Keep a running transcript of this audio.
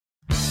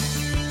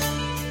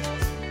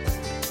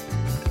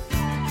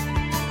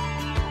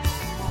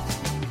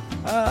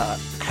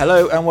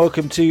Hello and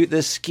welcome to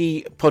the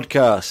Ski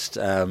Podcast,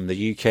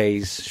 the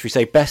UK's, should we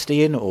say, best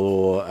Ian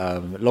or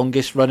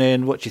longest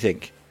run-in? What do you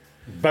think?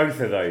 Both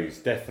of those,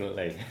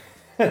 definitely.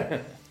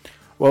 Well,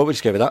 we'll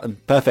just go with that then.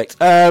 Perfect.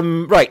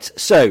 Right,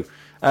 so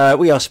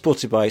we are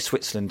supported by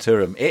Switzerland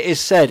Tourism. It is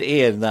said,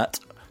 Ian, that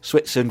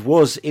Switzerland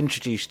was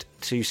introduced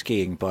to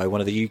skiing by one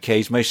of the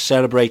UK's most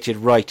celebrated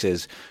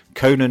writers,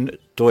 Conan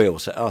Doyle,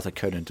 so Arthur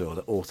Conan Doyle,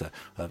 the author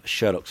of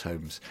Sherlock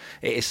Holmes.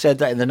 It is said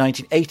that in the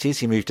 1980s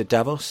he moved to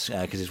Davos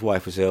because his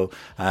wife was ill.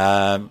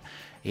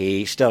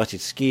 He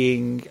started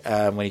skiing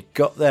when he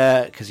got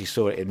there because he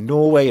saw it in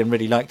Norway and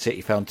really liked it.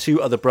 He found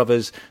two other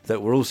brothers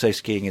that were also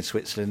skiing in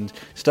Switzerland,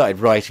 started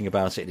writing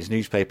about it in his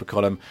newspaper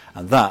column,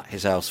 and that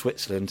is how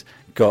Switzerland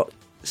got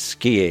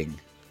skiing.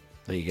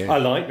 There you go. I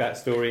like that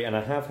story, and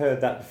I have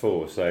heard that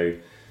before, so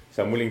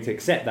I'm willing to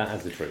accept that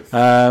as the truth.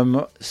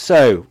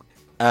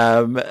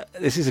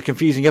 This is a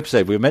confusing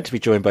episode. We were meant to be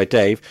joined by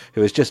Dave,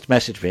 who has just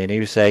messaged me, and he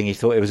was saying he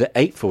thought it was at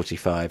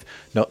 8:45,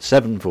 not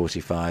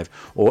 7:45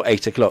 or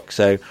 8 o'clock.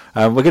 So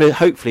we're going to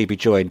hopefully be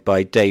joined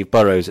by Dave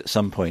Burrows at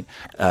some point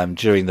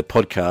during the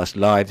podcast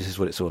live. This is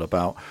what it's all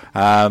about.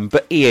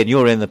 But Ian,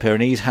 you're in the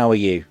Pyrenees. How are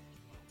you?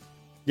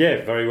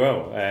 Yeah, very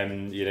well.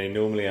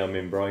 Normally I'm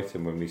in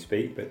Brighton when we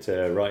speak, but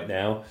right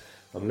now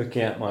I'm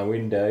looking out my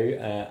window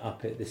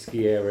up at the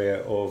ski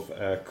area of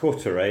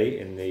Courtrai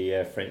in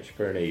the French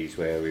Pyrenees,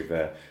 where we've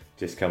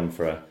just come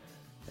for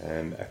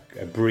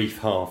a brief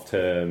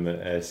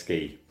half-term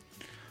ski.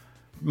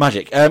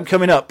 Magic.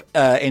 Coming up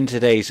in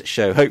today's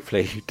show,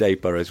 hopefully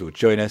Dave Burrows will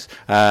join us.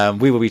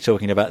 We will be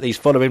talking about these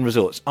following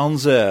resorts: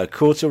 Anzur,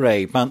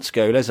 Courtrai,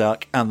 Bansko, Les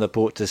Arcs and the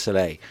Porte de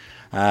Soleil.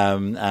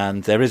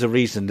 And there is a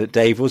reason that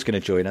Dave was going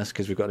to join us,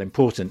 because we've got an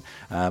important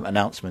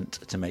announcement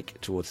to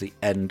make towards the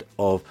end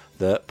of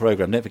the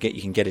programme. Don't forget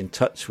you can get in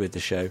touch with the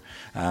show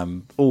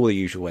all the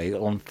usual ways.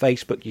 On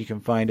Facebook you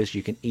can find us.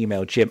 You can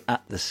email Jim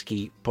at the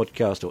Ski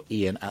Podcast or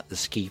Ian at the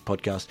Ski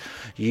Podcast.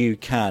 You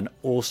can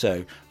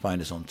also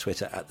find us on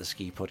Twitter at the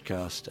Ski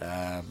Podcast.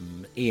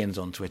 Ian's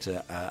on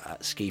Twitter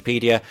at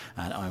Skipedia,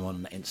 and I'm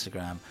on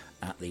Instagram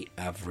at the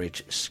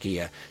Average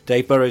Skier.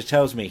 Dave Burrows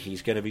tells me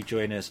he's going to be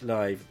joining us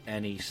live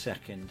any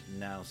second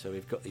now, so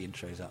we've got the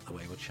intros out of the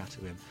way. We'll chat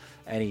to him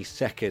any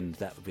second.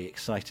 That would be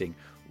exciting,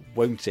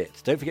 won't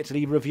it? Don't forget to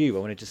leave a review. I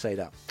wanted to say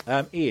that.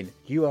 Ian,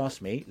 you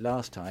asked me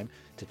last time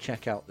to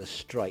check out the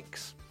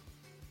strikes.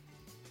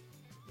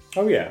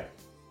 Oh yeah.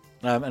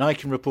 And I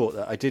can report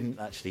that I didn't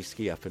actually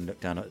ski up and look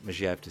down at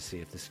Megève to see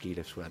if the ski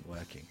lifts weren't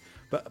working.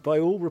 But by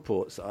all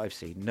reports that I've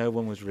seen, no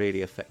one was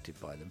really affected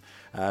by them.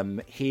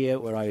 Here,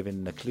 where I live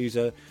in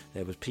Neclusa,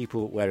 there was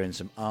people wearing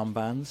some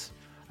armbands,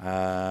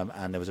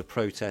 and there was a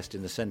protest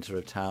in the centre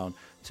of town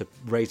to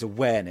raise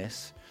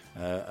awareness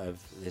of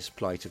this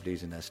plight of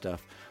losing their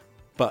stuff.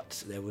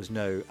 But there was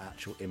no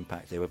actual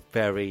impact. They were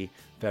very,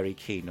 very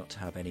keen not to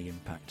have any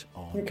impact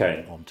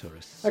on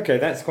tourists. Okay,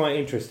 that's quite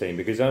interesting,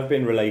 because I've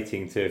been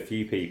relating to a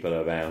few people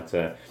about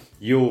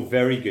your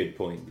very good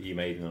point that you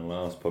made in the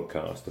last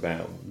podcast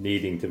about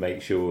needing to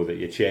make sure that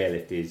your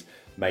chairlift is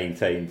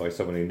maintained by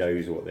someone who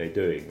knows what they're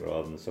doing,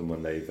 rather than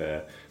someone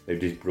they've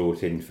just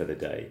brought in for the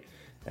day.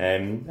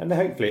 And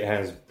hopefully it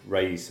has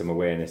raised some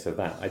awareness of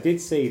that. I did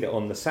see that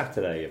on the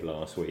Saturday of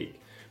last week,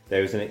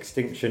 there was an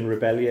Extinction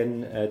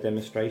Rebellion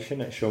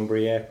demonstration at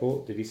Chambéry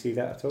Airport. Did you see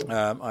that at all?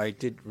 I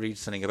did read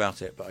something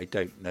about it, but I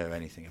don't know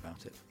anything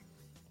about it.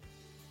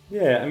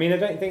 Yeah, I mean, I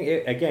don't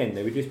think, again,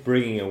 they were just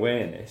bringing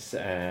awareness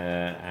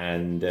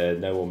and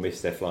no one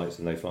missed their flights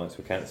and no flights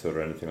were cancelled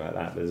or anything like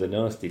that. There's a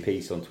nasty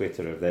piece on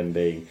Twitter of them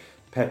being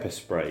pepper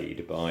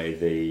sprayed by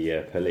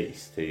the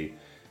police to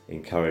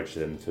encourage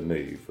them to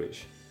move,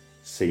 which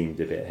seemed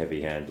a bit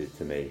heavy-handed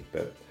to me,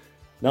 but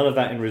none of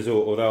that in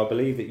resort, although I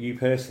believe that you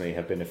personally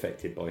have been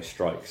affected by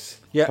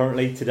strikes. Yeah,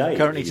 currently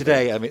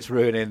today, it's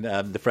ruining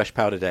the fresh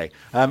powder day.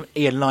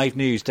 Ian, live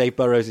news. Dave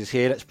Burrows is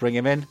here. Let's bring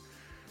him in.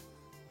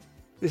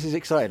 This is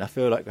exciting. I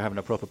feel like we're having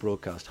a proper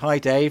broadcast. Hi,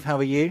 Dave. How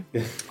are you?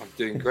 I'm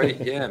doing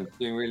great. Yeah, I'm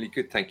doing really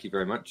good. Thank you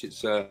very much.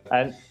 It's a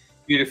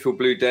beautiful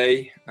blue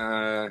day,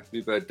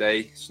 bluebird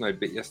day. Snowed a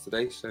bit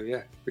yesterday, so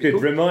yeah. Good.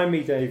 Cool. Remind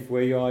me, Dave,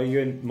 where you are? Are you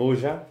in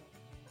Morges?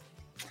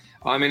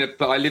 I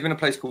live in a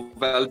place called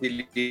Val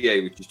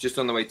d'Illier, which is just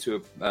on the way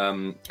to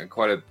a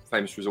quite a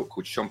famous resort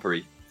called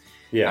Chambéry.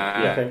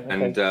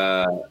 And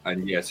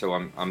yeah, so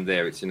I'm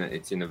there. It's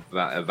in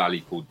a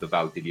valley called the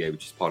Val d'Illier,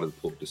 which is part of the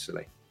Porte de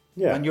Soleil.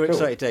 Yeah, and you're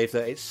excited, Dave,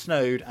 that it's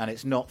snowed and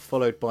it's not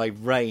followed by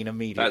rain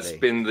immediately. That's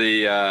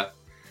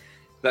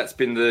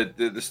been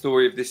the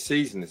story of this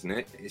season, isn't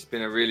it? It's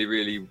been a really,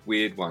 really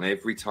weird one.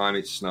 Every time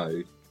it's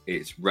snowed,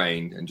 it's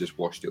rained and just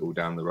washed it all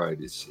down the road.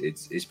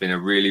 It's been a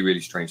really,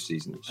 really strange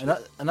season.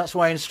 And that's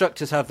why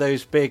instructors have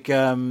those big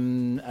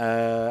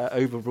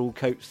overall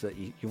coats that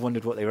you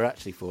wondered what they were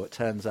actually for. It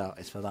turns out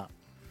it's for that.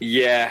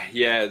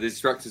 Yeah. The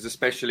instructors,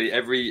 especially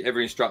every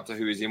instructor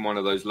who is in one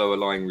of those lower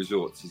lying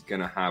resorts, is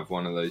going to have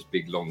one of those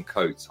big long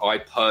coats. I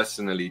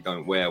personally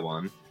don't wear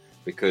one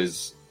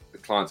because the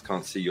clients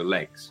can't see your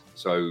legs.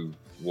 So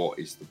what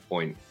is the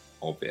point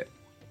of it?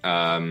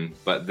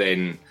 But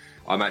then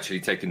I'm actually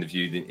taking the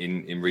view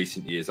in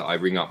recent years that I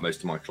ring up most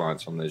of my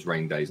clients on those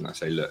rain days and I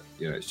say, look,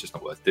 it's just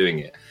not worth doing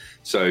it.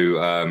 So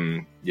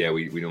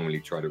we normally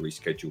try to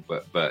reschedule,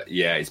 but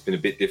yeah, it's been a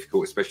bit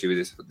difficult, especially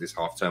with this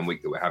half-term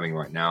week that we're having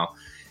right now.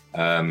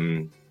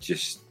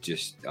 It's just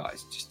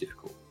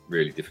difficult.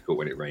 Really difficult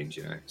when it rains.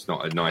 It's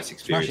not a nice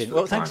experience.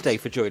 Well, thanks,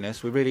 Dave, for joining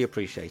us. We really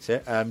appreciate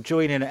it.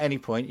 Join in at any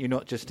point. You're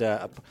not just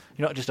a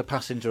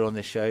passenger on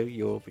this show.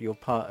 You're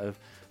part of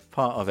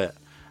it.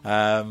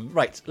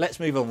 Right, let's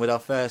move on with our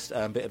first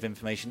bit of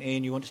information.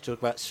 Ian, you want to talk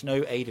about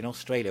snow aid in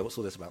Australia. What's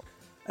all this about?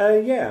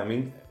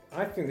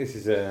 I think this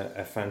is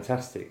a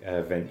fantastic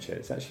venture.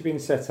 It's actually been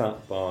set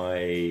up by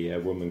a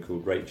woman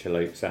called Rachel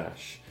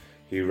Oakes-Ash,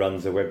 who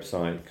runs a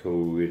website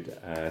called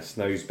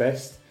Snow's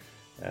Best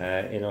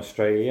in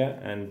Australia.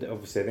 And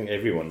obviously I think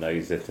everyone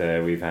knows that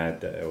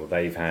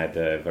they've had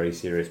very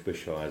serious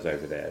bushfires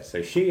over there.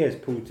 So she has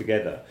pulled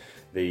together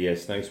the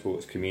snow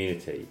sports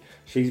community.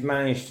 She's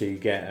managed to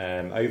get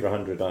over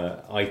 100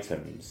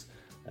 items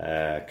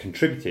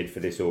contributed for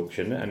this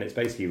auction, and it's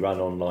basically run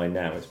online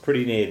now. It's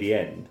pretty near the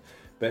end,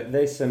 but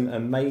there's some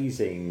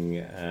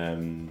amazing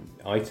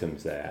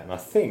items there, and I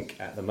think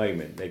at the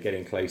moment they're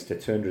getting close to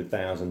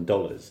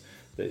 $200,000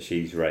 that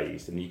she's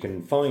raised, and you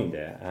can find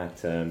it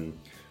at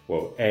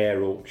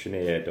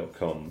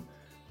airauctioneer.com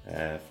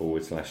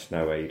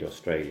 /Snow Aid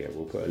Australia.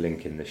 We'll put a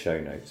link in the show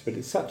notes, but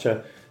it's such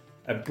a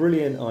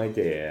brilliant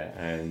idea,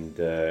 and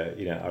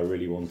I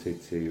really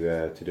wanted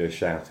to do a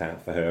shout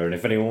out for her. And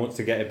if anyone wants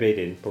to get a bid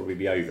in, probably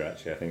be over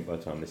actually, I think, by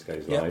the time this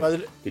goes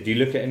live. Did you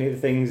look at any of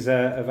the things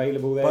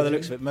available there? By the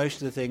looks of it,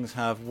 most of the things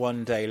have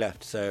 1 day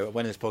left. So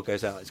when this pod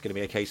goes out, it's going to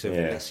be a case of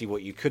let's see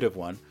what you could have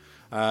won.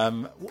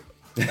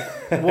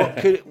 What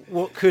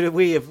could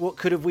we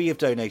have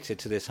donated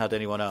to this had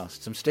anyone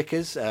asked? Some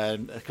stickers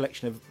and a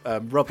collection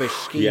of rubbish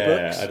ski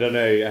books. I don't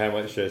know how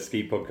much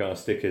ski podcast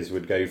stickers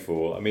would go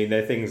for. I mean,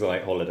 they're things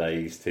like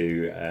holidays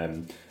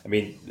to.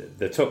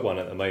 The top one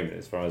at the moment,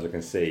 as far as I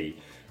can see,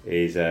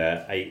 is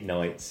 8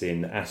 nights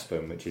in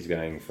Aspen, which is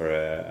going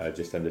for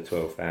just under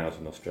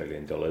 12,000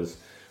 Australian dollars,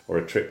 or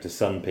a trip to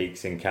Sun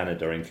Peaks in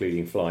Canada,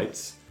 including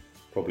flights,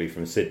 probably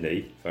from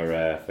Sydney for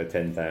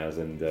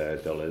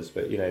 $10,000.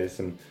 But there's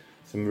some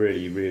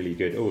really, really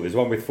good. Oh, there's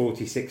one with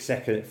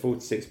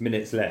 46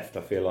 minutes left.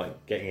 I feel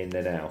like getting in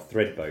there now.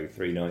 Threadbow,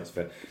 3 nights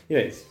for.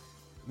 It's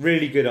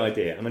really good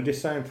idea, and I'm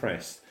just so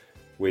impressed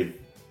with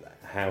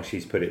how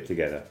she's put it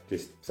together.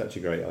 Just such a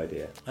great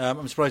idea.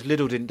 I'm surprised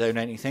Lidl didn't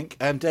donate anything.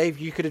 Dave,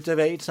 you could have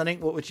donated something.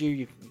 What would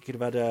you could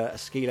have had a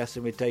ski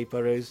lesson with Dave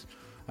Burrows.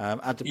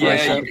 Add the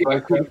price up.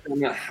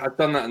 I've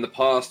done that in the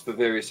past for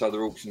various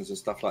other auctions and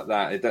stuff like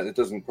that. It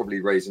doesn't probably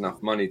raise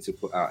enough money to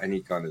put out any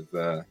kind of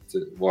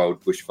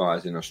wild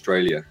bushfires in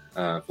Australia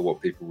for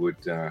what people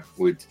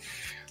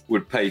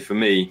would pay for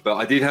me. But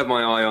I did have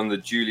my eye on the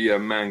Julia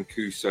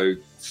Mancuso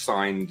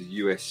signed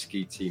US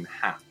ski team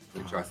hat,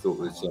 which I thought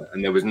was,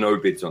 and there was no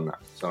bids on that,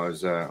 so I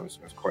was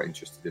quite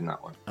interested in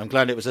that one. I'm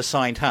glad it was a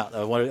signed hat.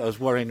 I was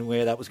worrying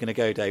where that was going to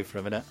go, Dave, for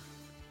a minute.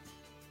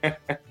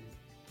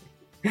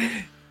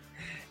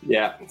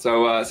 Yeah,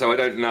 so I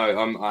don't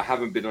know. I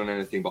haven't bid on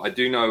anything, but I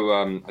do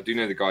know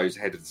the guy who's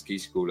head of the ski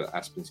school at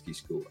Aspen Ski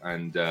School,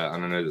 and I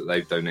know that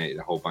they've donated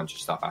a whole bunch of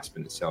stuff.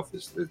 Aspen itself,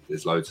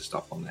 there's loads of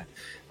stuff on there,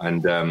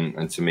 and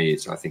to me,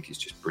 I think it's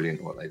just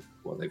brilliant what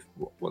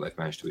they've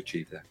managed to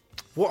achieve there.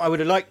 What I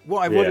would like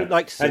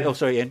to see. Oh,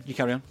 sorry, Ian, you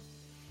carry on.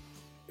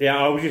 Yeah,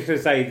 I was just going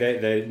to say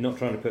that they're not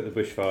trying to put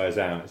the bushfires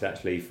out. It's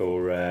actually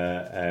for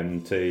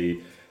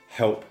to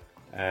help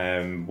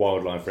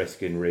wildlife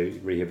rescue and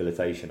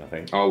rehabilitation, I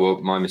think. Oh,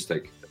 well, my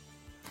mistake.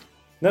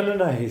 No,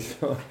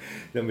 it's not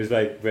a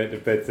mistake. But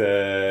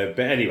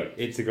anyway,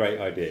 it's a great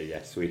idea,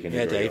 yes. We can.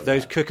 Yeah, Dave,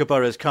 those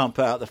kookaburras can't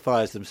put out the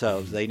fires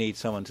themselves. They need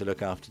someone to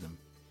look after them.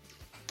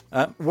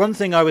 One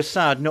thing I was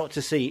sad not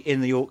to see in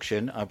the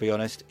auction, I'll be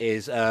honest,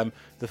 is the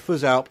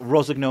Fusalp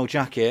Rossignol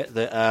jacket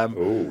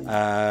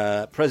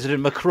that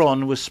President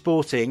Macron was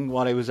sporting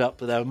while he was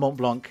up at Mont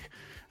Blanc,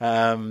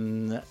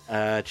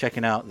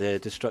 checking out the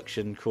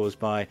destruction caused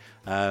by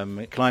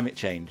climate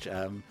change.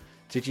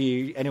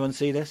 Did anyone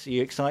see this? Are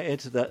you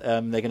excited that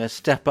they're going to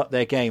step up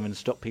their game and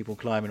stop people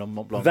climbing on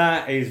Mont Blanc?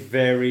 That is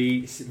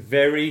very,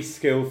 very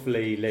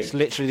skillfully linked. It's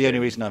literally the only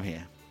reason I'm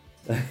here.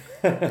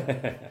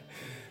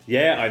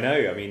 Yeah, I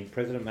know. I mean,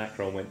 President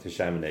Macron went to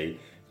Chamonix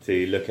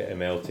to look at a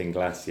melting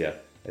glacier.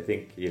 I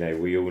think,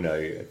 we all know.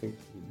 I think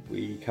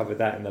we covered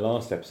that in the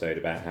last episode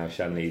about how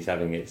Chamonix is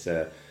having its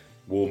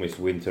warmest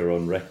winter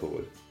on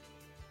record.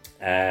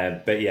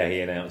 But yeah,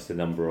 he announced a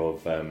number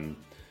of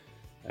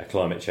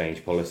climate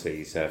change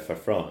policies for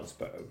France.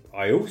 But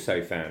I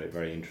also found it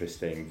very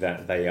interesting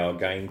that they are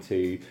going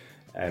to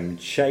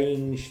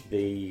change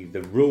the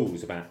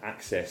rules about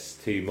access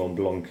to Mont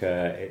Blanc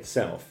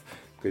itself.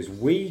 Because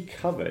we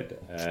covered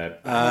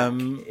back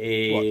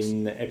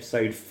in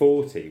episode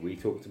 40, we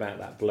talked about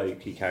that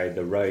bloke who carried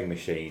the rowing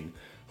machine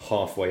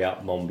halfway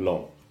up Mont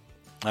Blanc.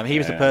 He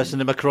was the person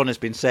that Macron has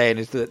been saying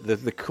is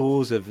the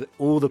cause of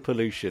all the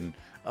pollution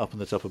up on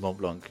the top of Mont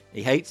Blanc.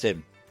 He hates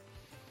him.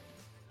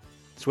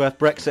 It's worth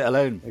Brexit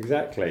alone.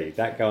 Exactly.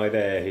 That guy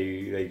there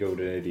who they called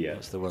an idiot.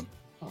 That's the one.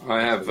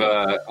 I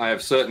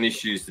have certain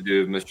issues to do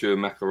with Monsieur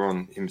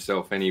Macron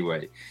himself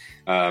anyway,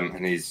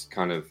 and his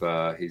kind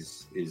of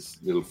his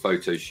little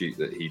photo shoot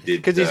that he did.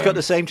 Because he's got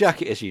the same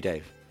jacket as you,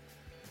 Dave.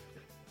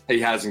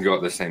 He hasn't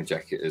got the same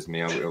jacket as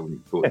me. I wouldn't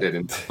have thought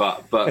didn't.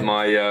 But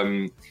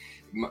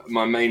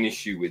my main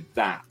issue with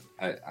that,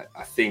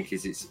 I think,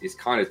 is it's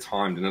kind of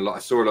timed, and I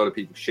saw a lot of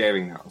people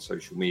sharing that on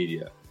social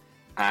media,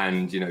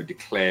 and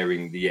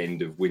declaring the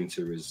end of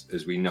winter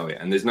as we know it.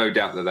 And there's no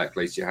doubt that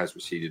glacier has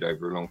receded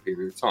over a long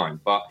period of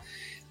time. But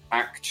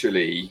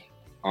actually,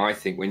 I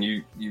think when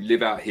you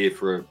live out here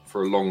for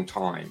a long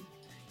time,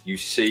 you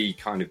see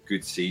kind of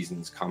good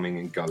seasons coming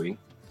and going,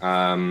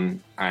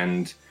 and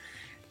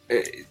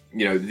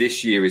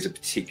this year is a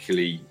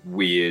particularly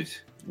weird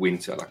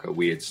winter, like a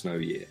weird snow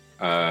year.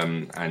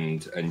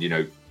 And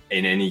in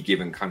any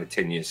given kind of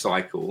 10-year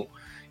cycle,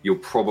 you'll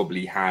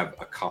probably have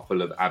a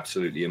couple of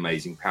absolutely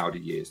amazing powder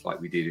years like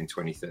we did in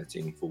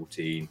 2013,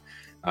 14.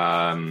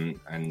 And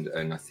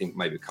I think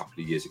maybe a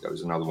couple of years ago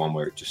was another one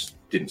where it just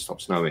didn't stop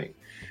snowing.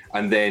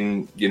 And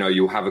then,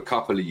 you'll have a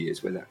couple of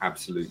years where they're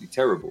absolutely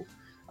terrible.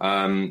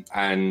 And,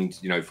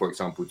 for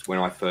example, when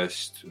I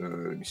first,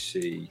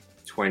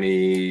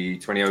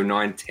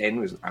 2009, 10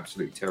 was an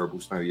absolutely terrible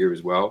snow year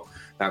as well.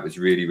 That was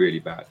really, really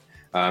bad.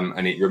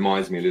 And it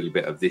reminds me a little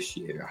bit of this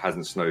year. It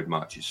hasn't snowed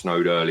much. It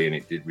snowed early, and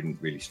it didn't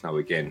really snow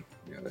again,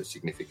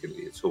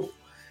 significantly at all.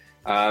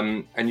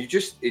 And it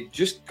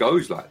just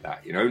goes like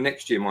that.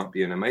 Next year might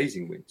be an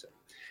amazing winter.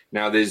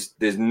 Now,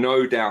 there's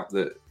no doubt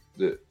that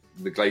the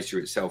glacier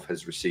itself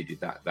has receded.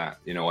 That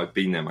I've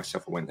been there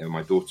myself. I went there with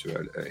my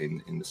daughter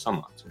in the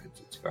summer to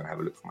go and have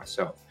a look for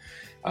myself.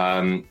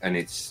 And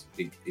it's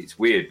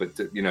weird, but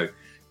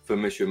for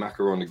Monsieur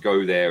Macron to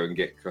go there and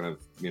get kind of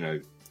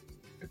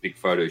a big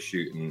photo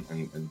shoot and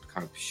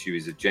kind of pursue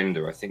his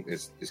agenda, I think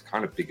there's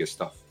kind of bigger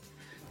stuff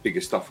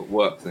at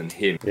work than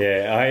him.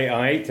 Yeah,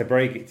 I hate to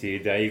break it to you,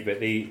 Dave, but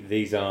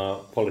these are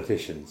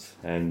politicians,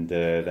 and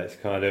that's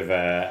kind of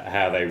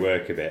how they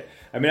work a bit.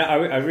 I mean,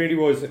 I really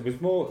was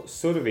more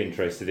sort of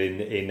interested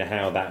in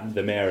how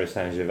the mayor of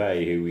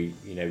Saint-Gervais, who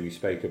we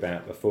spoke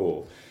about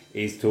before,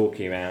 is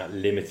talking about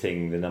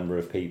limiting the number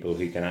of people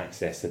who can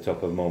access the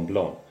top of Mont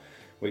Blanc,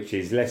 which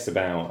is less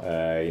about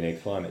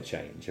climate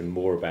change and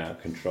more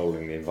about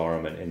controlling the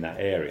environment in that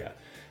area.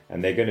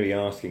 And they're going to be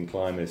asking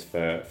climbers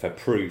for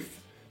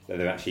proof that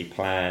they've actually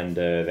planned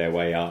their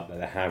way up, that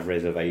they have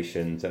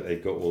reservations, that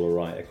they've got all the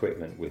right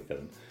equipment with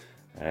them.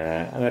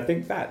 And I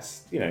think that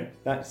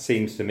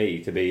seems to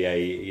me to be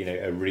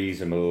a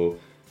reasonable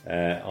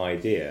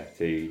idea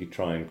to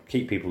try and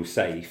keep people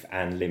safe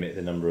and limit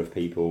the number of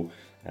people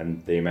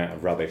and the amount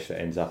of rubbish that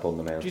ends up on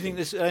the mountain. Do you think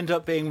this will end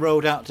up being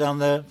rolled out down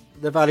the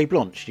Vallée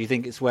Blanche? Do you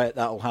think it's where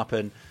that will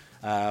happen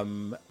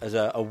as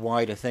a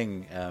wider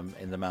thing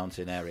in the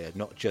mountain area,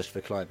 not just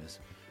for climbers?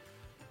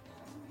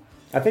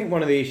 I think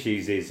one of the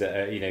issues is,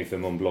 for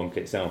Mont Blanc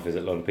itself, is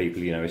that a lot of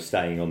people, are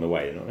staying on the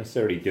way. They're not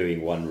necessarily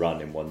doing one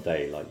run in one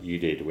day like you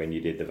did when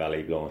you did the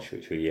Vallée Blanche,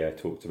 which we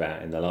talked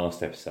about in the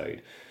last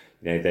episode.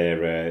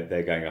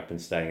 They're going up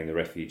and staying in the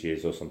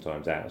refuges or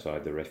sometimes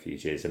outside the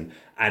refuges and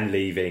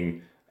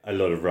leaving a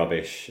lot of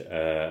rubbish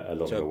along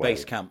the way. So a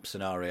base camp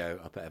scenario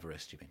up at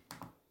Everest, you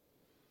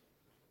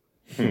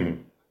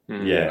mean?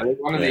 Yeah.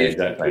 One of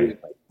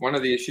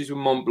the issues with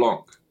Mont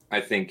Blanc, I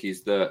think,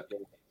 is that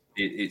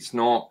it's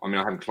not. I mean,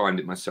 I haven't climbed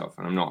it myself,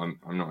 and I'm not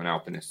an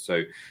alpinist,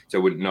 so I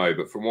wouldn't know.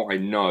 But from what I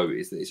know,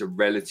 is that it's a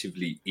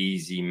relatively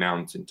easy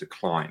mountain to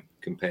climb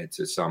compared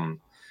to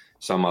some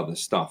other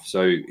stuff.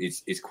 So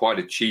it's quite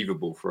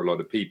achievable for a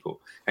lot of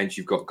people. Hence,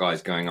 you've got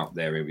guys going up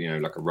there,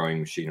 like a rowing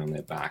machine on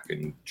their back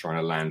and trying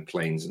to land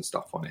planes and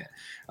stuff on it.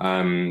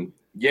 I mean,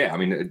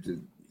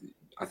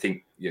 I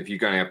think if you're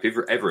going up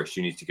Everest,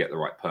 you need to get the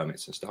right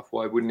permits and stuff.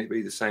 Why wouldn't it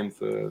be the same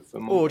for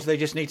more? Or do they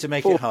just need to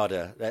make it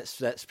harder?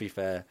 Let's be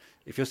fair.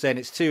 If you're saying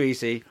it's too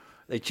easy,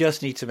 they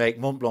just need to make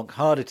Mont Blanc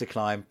harder to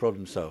climb.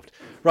 Problem solved.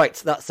 Right,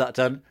 that's that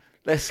done.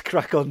 Let's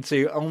crack on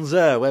to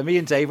Anzeur, where me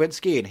and Dave went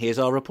skiing. Here's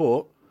our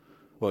report.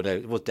 Well,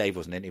 no, Dave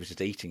wasn't in. He was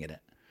just eating in it.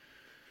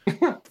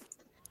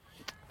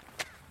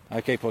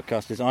 Okay,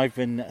 podcasters, I've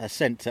been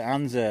sent to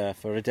Anzeur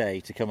for a day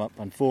to come up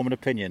and form an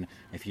opinion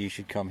if you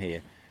should come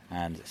here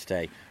and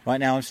stay. Right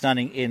now I'm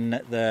standing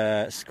in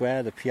the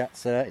square, the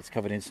piazza. It's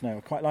covered in snow.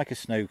 I quite like a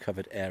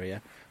snow-covered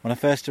area. When I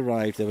first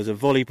arrived, there was a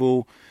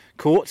volleyball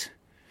court,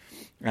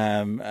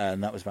 and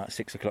that was about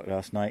 6 o'clock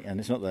last night, and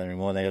it's not there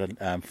anymore. They had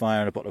a fire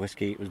and a bottle of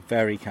whiskey. It was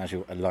very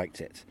casual. I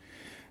liked it.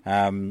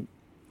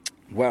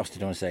 What else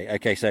did I want to say?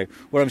 Okay, so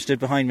where I'm stood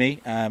behind me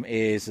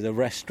is the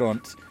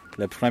restaurant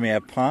Le Premier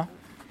Pas.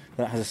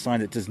 That has a sign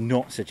that does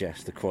not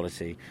suggest the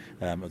quality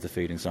of the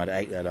food inside. I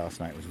ate there last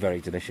night. It was very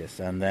delicious.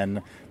 And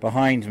then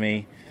behind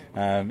me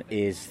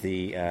is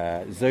the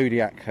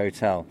Zodiac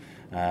Hotel,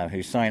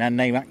 whose sign and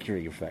name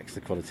accurately reflects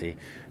the quality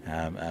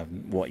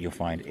of what you'll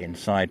find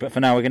inside. But for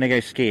now, we're going to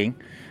go skiing.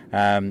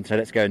 So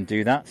let's go and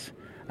do that.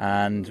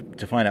 And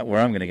to find out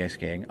where I'm going to go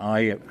skiing,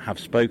 I have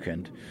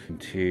spoken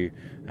to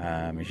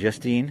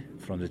Justine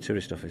from the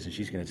tourist office, and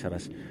she's going to tell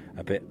us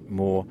a bit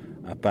more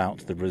about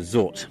the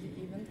resort.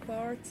 Event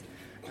part.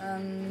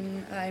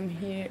 I'm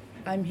here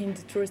in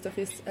the tourist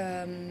office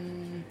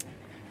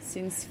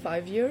since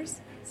 5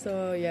 years.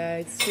 So yeah,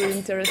 it's really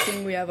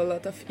interesting. We have a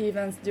lot of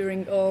events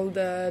during all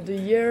the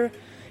year.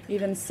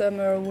 Even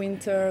summer,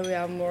 winter, we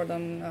have more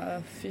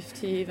than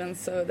 50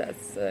 events. So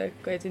that's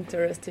quite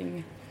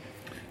interesting.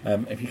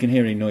 If you can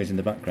hear any noise in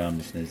the background,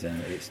 listeners,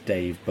 it's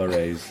Dave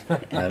Burrows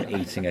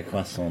eating a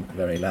croissant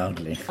very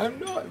loudly. I'm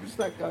not. It was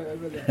that guy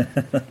over there.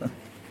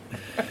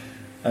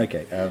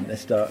 Okay,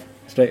 let's start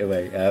straight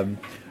away.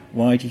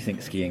 Why do you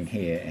think skiing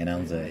here in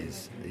Anzer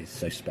is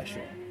so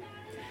special?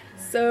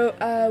 So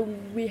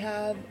we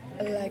have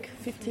like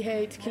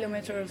 58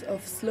 kilometers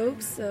of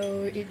slopes,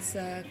 so it's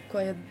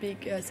quite a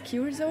big ski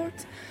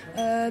resort.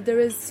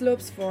 There is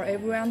slopes for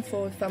everyone,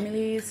 for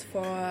families,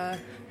 for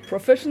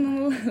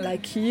professional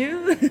like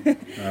you.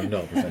 I'm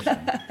not a professional.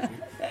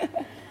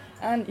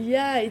 And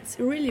yeah, it's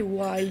really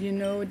wild, you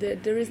know.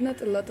 There is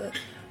not a lot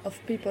of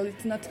people.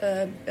 It's not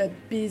a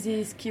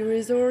busy ski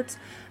resort.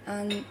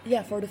 And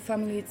yeah, for the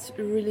family, it's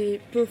really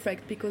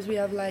perfect because we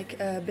have like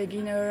a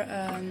beginner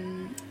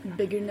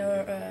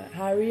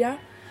area.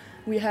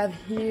 We have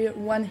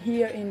one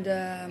here in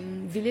the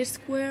village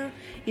square.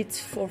 It's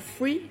for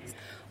free.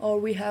 Or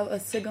we have a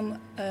second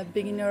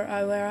beginner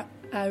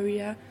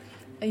area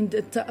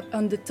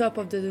on the top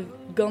of the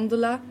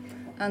gondola,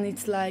 and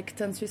it's like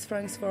 10 Swiss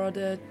francs for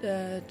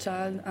the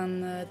child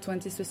and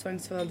 20 Swiss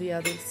francs for the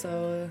adult.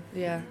 So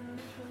yeah.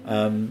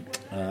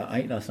 I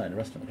ate last night in a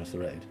restaurant across the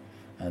road,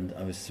 and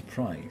I was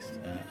surprised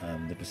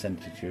at the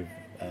percentage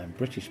of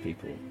British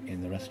people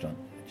in the restaurant.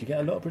 Do you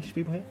get a lot of British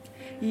people here?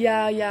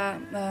 Yeah.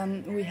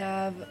 We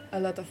have a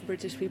lot of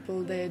British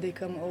people. They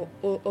come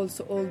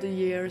also all the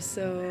year.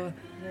 So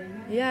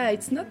yeah,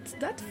 it's not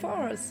that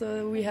far.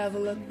 So we have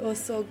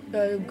also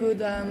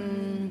good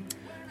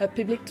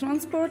public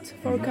transport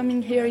for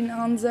coming here in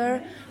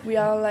Anzer. We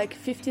are like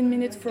 15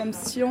 minutes from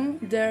Sion.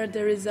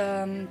 There is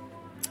a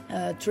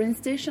train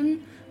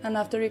station, and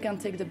after you can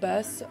take the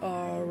bus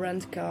or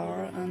rent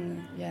car,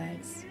 and yeah,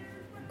 it's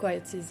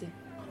quite easy.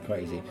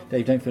 Quite easy.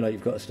 Dave, don't feel like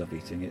you've got to stop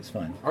eating. It's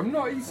fine. I'm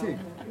not eating.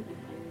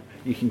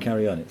 You can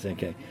carry on. It's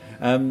okay.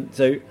 I'm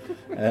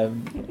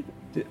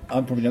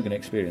probably not going to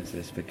experience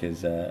this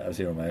because I was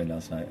here on my own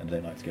last night and I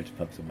don't like to go to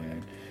pubs on my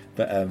own.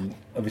 But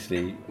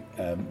obviously,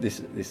 this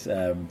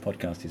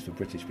podcast is for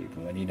British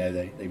people, and you know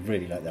they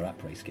really like their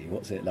après ski.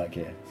 What's it like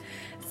here?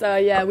 So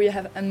yeah, we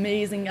have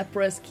amazing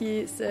après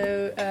ski.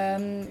 So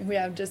we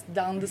have just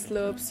down the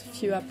slopes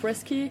few après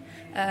ski,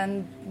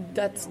 and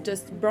that's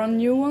just brand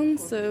new one.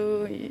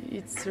 So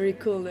it's really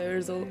cool.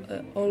 There's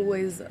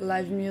always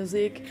live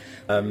music.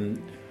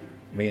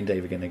 Me and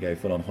Dave are going to go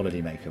full on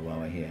holiday maker while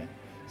we're here.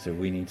 So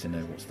we need to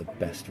know what's the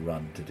best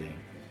run to do.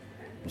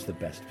 What's the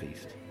best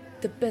piste?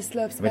 The best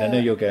slopes. I mean, I know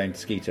you're going to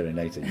ski touring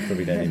later. You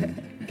probably don't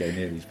even go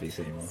near these pistes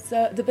anymore.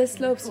 So the best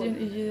slopes,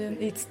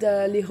 it's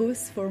the Les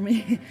Rousses for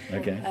me.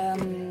 Okay.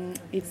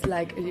 It's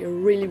like a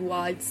really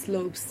wide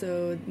slope,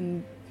 so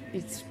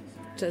it's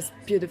just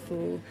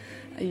beautiful.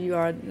 You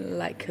are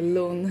like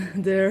alone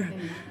there,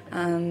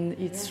 and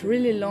it's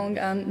really long.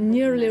 And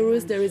near Les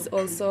Rousses there is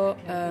also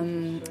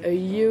a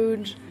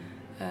huge,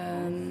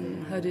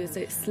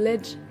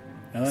 sledge.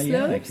 Oh slopes.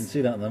 Yeah, I can see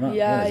that on the map.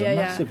 Yeah, There's a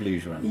massive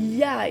luge run.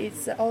 Yeah,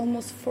 it's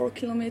almost 4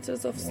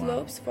 kilometers of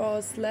slopes for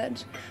a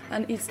sledge,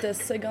 and it's the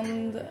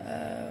second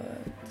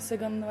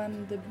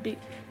one, the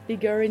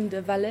bigger in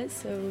the valley.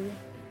 So,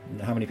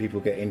 how many people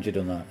get injured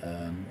on that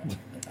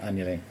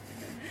annually?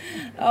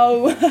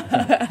 Oh,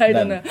 I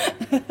don't know.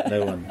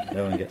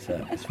 No one gets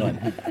hurt. It's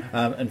fine.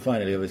 And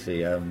finally,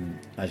 obviously,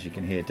 as you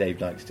can hear, Dave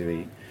likes to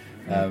eat.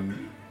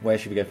 Where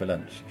should we go for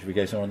lunch? Should we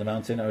go somewhere on the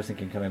mountain? I was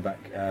thinking coming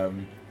back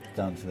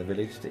down to the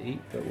village to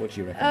eat, but what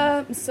do you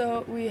reckon?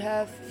 So we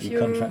have few...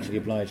 You're contractually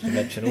obliged to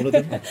mention all of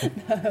them?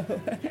 No.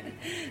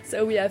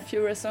 So we have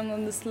few restaurants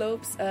on the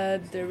slopes.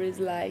 There is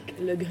like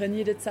Le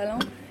Grenier de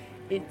Talent.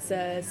 It's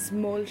a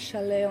small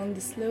chalet on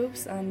the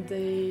slopes, and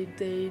they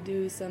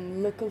do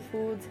some local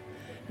food.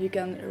 You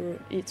can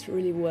eat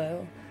really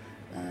well.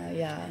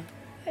 Yeah,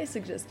 I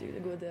suggest you to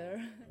go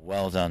there.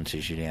 Well done to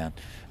Julianne.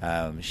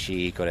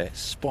 She got it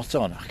spot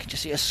on. I can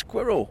just see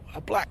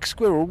a black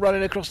squirrel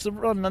running across the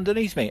run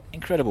underneath me.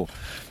 Incredible.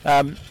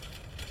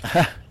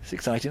 It's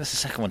exciting. That's the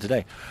second one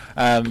today.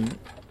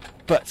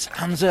 But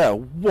Anzer,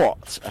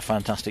 what a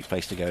fantastic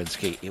place to go and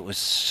ski. It was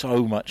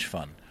so much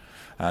fun.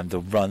 The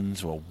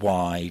runs were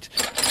wide,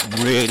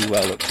 really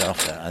well looked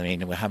after. I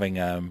mean, we're having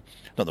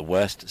not the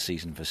worst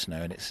season for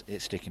snow, and it's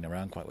sticking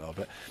around quite well.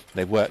 But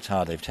they've worked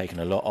hard. They've taken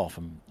a lot off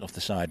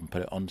the side and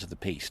put it onto the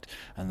piste,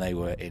 and they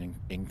were in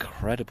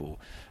incredible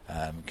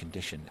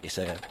condition.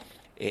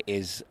 It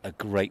is a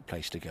great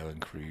place to go and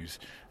cruise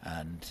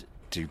and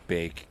do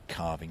big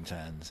carving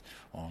turns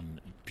on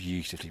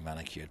beautifully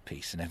manicured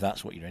pistes. And if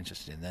that's what you're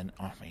interested in, then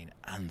I mean,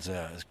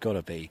 Anzer has got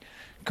to be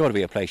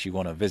a place you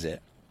want to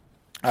visit.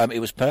 It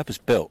was purpose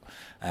built,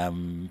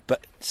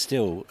 but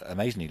still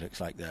amazingly looks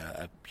like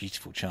a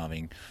beautiful,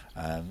 charming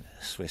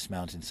Swiss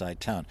mountainside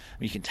town. I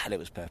mean, you can tell it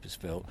was purpose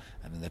built,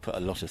 and then they put a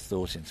lot of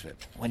thought into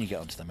it. When you get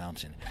onto the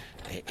mountain,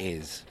 it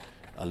is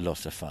a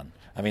lot of fun.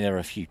 I mean, there are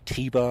a few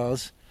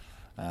T-bars,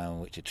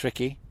 which are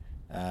tricky,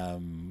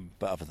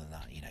 but other than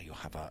that, you'll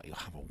have a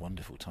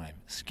wonderful time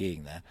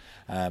skiing there.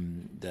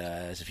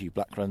 There's a few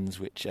black runs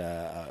which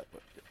are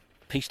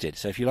pisted.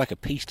 So if you like a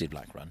pisted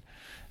black run,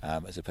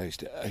 as opposed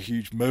to a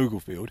huge mogul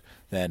field,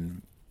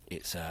 then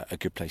it's a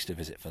good place to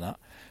visit for that.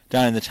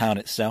 Down in the town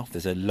itself,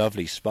 there's a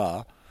lovely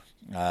spa,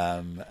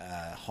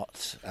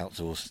 hot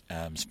outdoor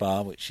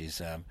spa, which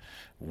is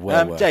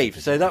well worth Dave,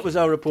 it. so that was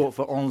our report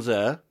for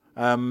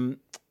 11.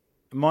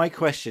 My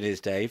question is,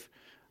 Dave,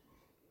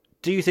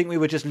 do you think we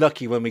were just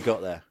lucky when we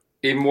got there?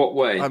 In what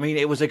way? I mean,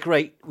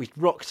 we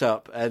rocked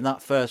up, and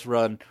that first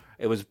run,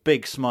 it was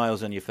big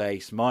smiles on your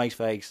face, my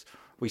face.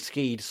 We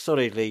skied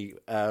solidly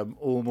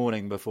all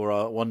morning before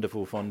our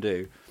wonderful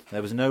fondue.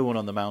 There was no one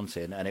on the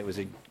mountain, and it was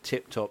in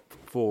tip-top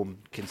form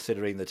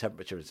considering the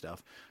temperature and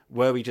stuff.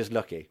 Were we just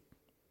lucky?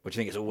 What do you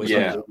think? It's always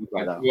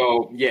like that?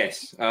 Well,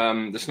 yes.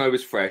 The snow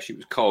was fresh. It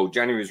was cold.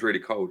 January was really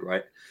cold,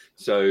 right?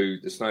 So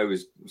the snow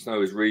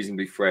was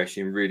reasonably fresh,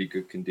 in really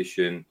good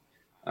condition.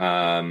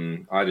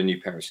 I had a new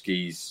pair of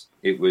skis.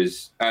 It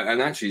was,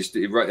 and actually,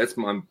 that's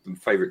my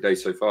favourite day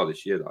so far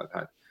this year that I've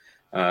had.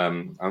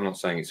 I'm not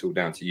saying it's all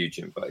down to you,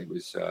 Jim, but it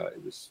was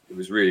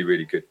really,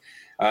 really good.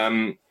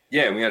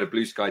 Yeah, and we had a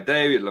blue sky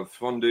day. We had love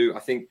fondue. I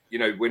think,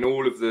 when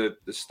all of the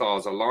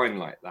stars align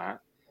like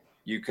that,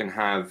 you can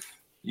have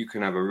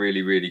a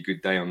really, really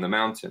good day on the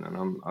mountain.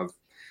 And I've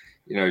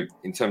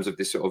in terms of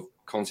this sort of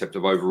concept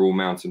of overall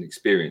mountain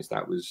experience,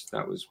 that was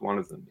one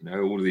of them.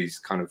 All of these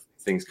kind of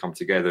things come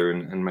together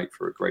and make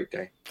for a great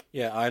day.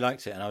 Yeah, I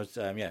liked it, and I was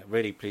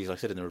really pleased. Like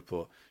I said in the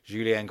report,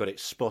 Julien got it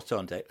spot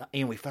on.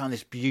 Ian, we found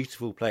this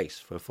beautiful place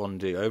for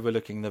fondue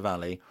overlooking the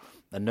valley,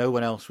 and no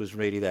one else was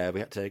really there. We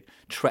had to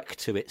trek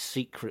to it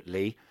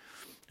secretly.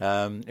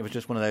 It was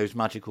just one of those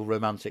magical,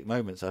 romantic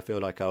moments. I feel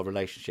like our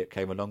relationship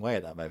came a long way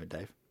at that moment,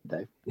 Dave.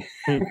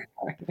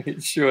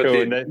 It sure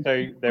did.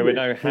 So there were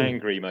no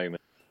hangry moments.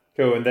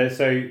 Cool, and there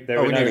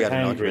were no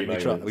hangry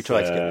moments. We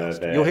tried to get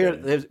lost. You'll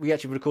hear. We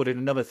actually recorded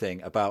another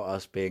thing about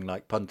us being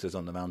like punters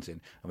on the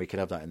mountain, and we could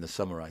have that in the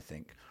summer, I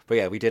think. But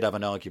yeah, we did have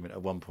an argument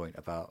at one point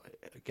about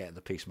getting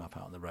the peace map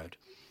out on the road.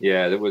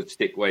 Yeah, there was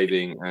stick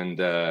waving and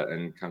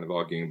kind of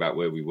arguing about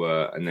where we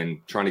were, and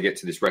then trying to get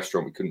to this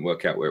restaurant. We couldn't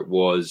work out where it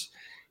was.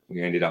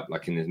 We ended up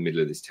like in the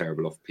middle of this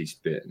terrible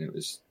off-piste bit, and it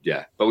was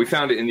but we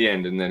found it in the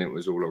end, and then it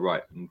was all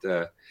right. And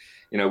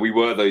we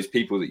were those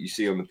people that you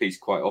see on the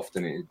piste quite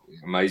often. It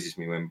amazes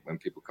me when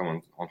people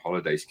come on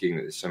holiday skiing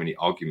that there's so many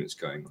arguments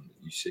going on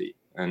that you see,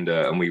 and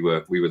we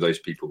were those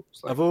people.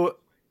 So.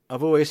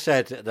 I've always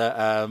said that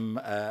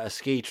a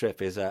ski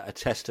trip is a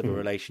test of a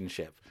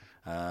relationship.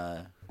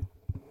 Do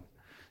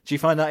you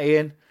find that,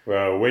 Ian?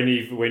 Well, when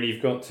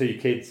you've got two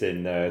kids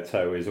in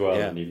tow as well,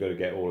 and you've got to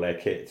get all their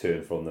kit to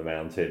and from the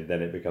mountain,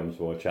 then it becomes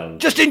more challenging.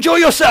 Just enjoy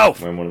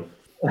yourself.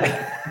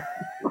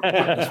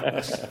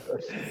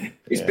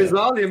 It's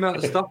bizarre the amount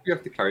of stuff you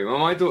have to carry. Well,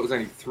 my daughter's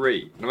only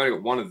 3, and I've only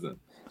got one of them.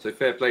 So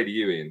fair play to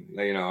you, Ian.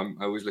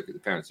 I always look at the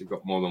parents who've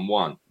got more than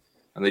one,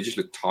 and they just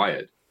look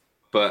tired.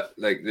 But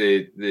like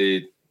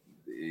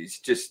it's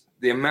just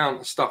the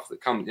amount of stuff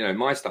that comes.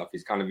 My stuff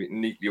is kind of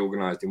neatly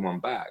organised in one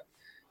bag,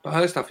 but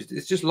her stuff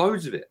it's just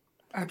loads of it.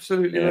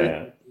 Absolutely.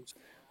 Yeah.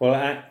 Well,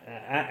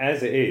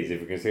 as it is, if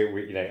we can see,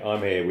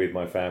 I'm here with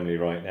my family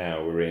right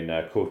now. We're in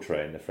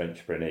Courtrai in the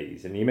French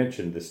Pyrénées, and you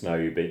mentioned the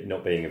snow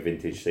not being a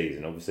vintage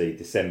season. Obviously,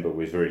 December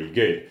was really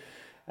good.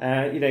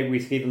 We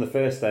skied on the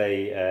first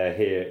day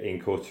here in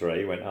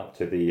Courtrai. Went up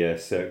to the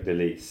Cirque de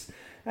Lys,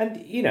 and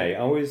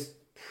I was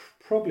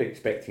probably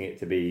expecting it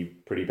to be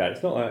pretty bad.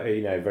 It's not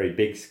a very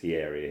big ski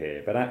area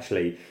here, but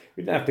actually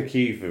we didn't have to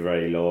queue for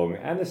very long,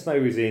 and the snow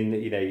was in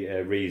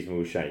a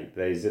reasonable shape.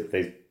 There's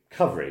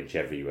coverage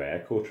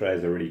everywhere. Courtrai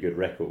has a really good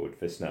record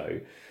for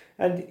snow,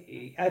 and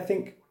I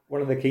think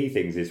one of the key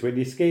things is when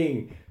you're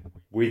skiing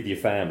with your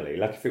family,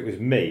 like if it was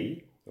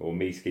me or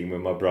me skiing with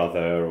my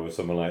brother or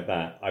someone like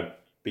that, I'd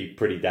be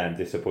pretty damn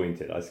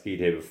disappointed. I skied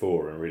here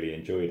before and really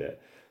enjoyed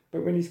it.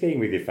 But when you're skiing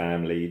with your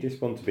family, you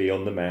just want to be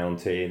on the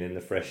mountain in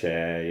the fresh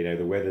air.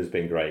 The weather's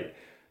been great.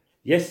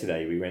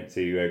 Yesterday we went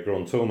to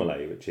Grand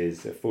Tourmalet, which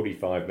is a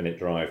 45-minute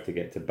drive to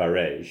get to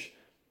Barèges.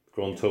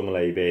 Grand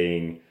Tourmalet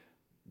being,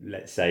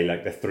 let's say,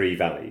 like the Three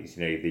Valleys,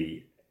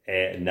 the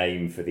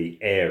name for the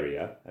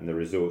area, and the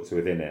resorts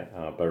within it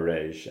are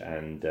Barèges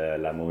and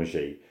La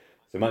Mongie.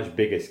 It's a much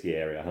bigger ski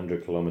area,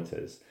 100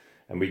 kilometres.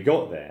 And we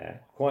got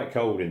there quite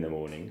cold in the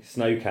morning.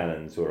 Snow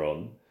cannons were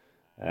on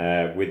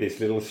with this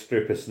little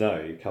strip of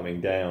snow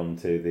coming down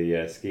to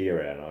the ski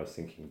area. And I was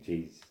thinking,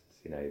 geez,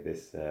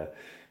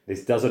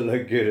 this doesn't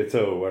look good at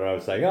all. Where I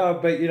was saying,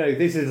 but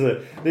this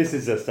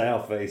is a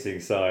south-facing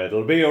side.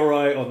 It'll be all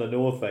right on the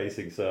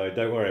north-facing side.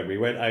 Don't worry. We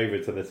went over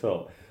to the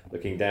top,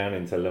 looking down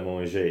into La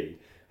Mongie,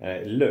 and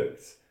it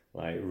looked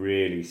like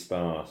really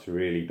sparse,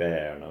 really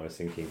bare, and I was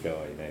thinking,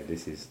 God,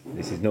 this is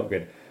not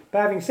good.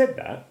 But having said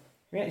that,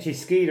 we actually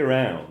skied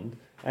around,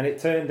 and it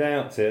turned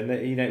out to,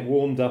 it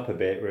warmed up a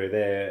bit. We were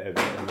there,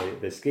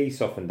 and the ski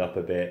softened up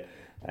a bit,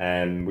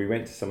 and we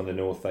went to some of the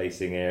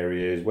north-facing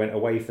areas, went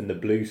away from the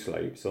blue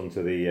slopes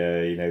onto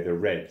the, the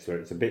reds, where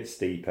it's a bit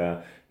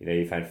steeper.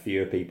 You've had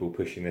fewer people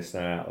pushing the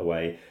snow out of the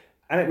way,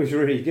 and it was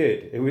really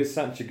good. It was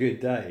such a good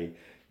day.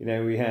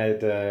 We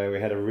had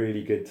a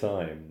really good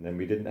time, and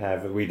we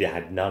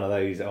had none of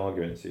those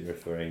arguments you're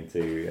referring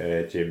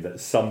to, Jim,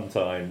 that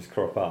sometimes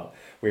crop up.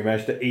 We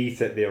managed to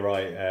eat at the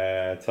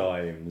right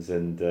times,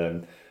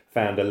 and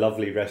found a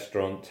lovely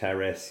restaurant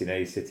terrace,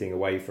 sitting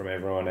away from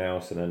everyone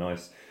else in a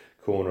nice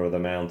corner of the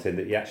mountain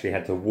that you actually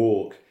had to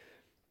walk,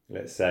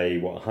 let's say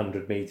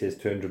 100 meters,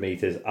 200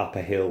 meters up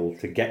a hill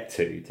to get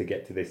to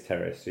this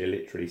terrace. So you're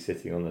literally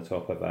sitting on the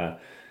top of a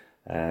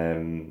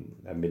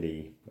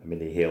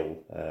mini hill,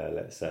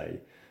 let's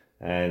say,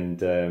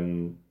 and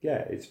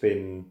it's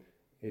been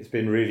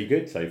really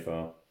good so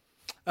far.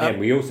 And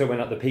we also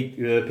went up the Pic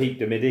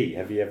de Midi.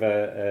 Have you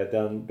ever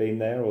been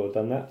there or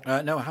done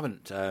that? No, I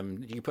haven't.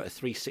 You put a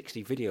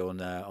 360 video on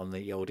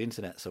the old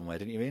internet somewhere,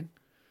 didn't you, Ian?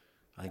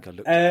 I think I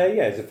looked.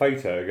 It's a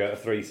photo. I got a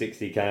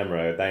 360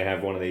 camera. They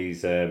have one of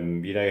these. How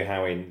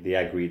in the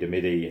Aiguille de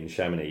Midi in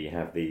Chamonix you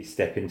have the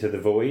step into the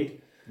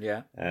void.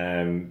 Yeah.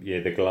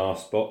 The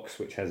glass box,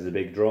 which has a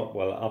big drop.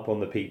 Well, up on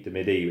the Pic de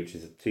Midi, which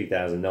is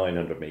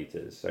 2,900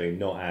 meters, so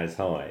not as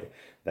high,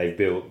 they've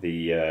built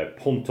the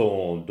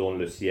ponton dans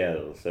le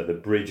ciel, so the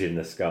bridge in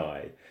the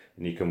sky,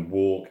 and you can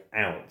walk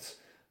out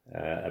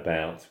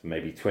about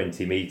maybe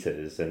 20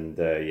 meters, and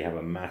you have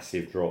a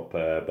massive drop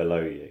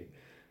below you.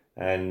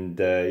 And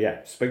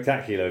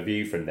spectacular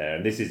view from there.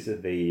 And this is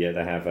they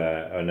have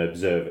an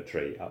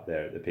observatory up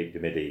there at the Pic de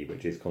Midi,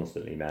 which is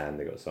constantly manned.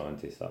 They've got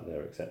scientists up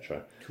there,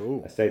 etc.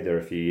 Cool. I stayed there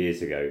a few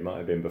years ago. It might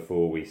have been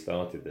before we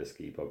started the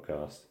ski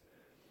podcast.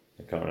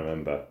 I can't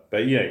remember.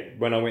 But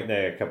when I went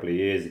there a couple of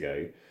years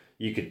ago,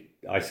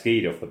 I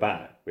skied off the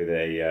bat with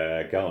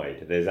a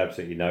guide. There's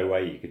absolutely no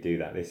way you could do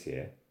that this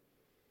year.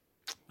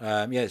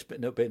 It's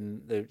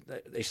been.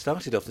 They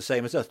started off the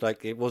same as us.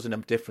 Like, it wasn't a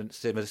different.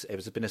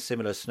 It's been a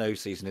similar snow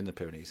season in the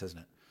Pyrenees,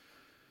 hasn't it?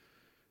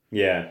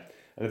 Yeah,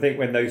 and I think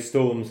when those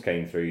storms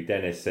came through,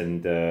 Dennis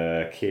and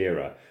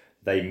Kira,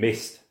 they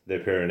missed the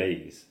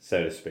Pyrenees,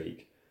 so to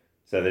speak.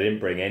 So they didn't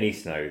bring any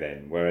snow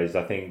then. Whereas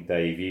I think,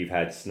 Dave, you've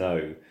had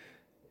snow,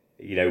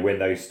 when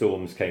those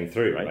storms came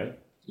through, right?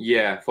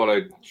 Yeah,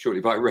 followed shortly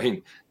by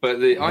rain.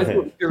 But I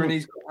thought the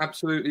Pyrenees got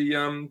absolutely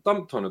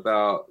dumped on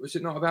was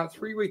it not about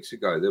 3 weeks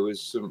ago?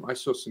 I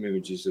saw some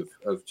images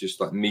of just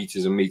like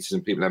meters and meters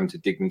and people having to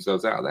dig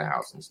themselves out of their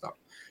house and stuff.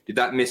 Did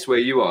that miss where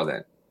you are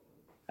then?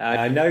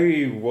 I know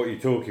what you're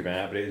talking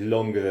about, but it's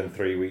longer than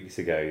 3 weeks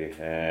ago,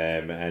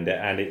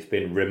 and it's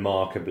been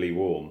remarkably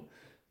warm.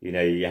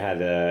 You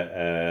had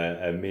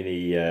a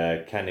mini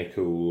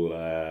canicle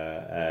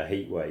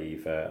heat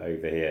wave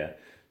over here,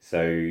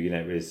 so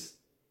it was.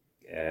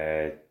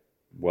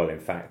 In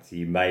fact,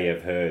 you may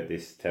have heard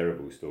this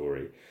terrible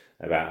story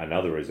about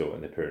another resort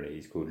in the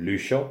Pyrenees called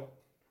Luchon,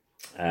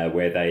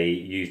 where they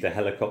used a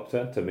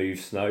helicopter to move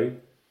snow.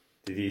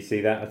 Did you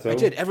see that at all? I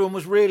did. Everyone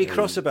was really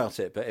cross about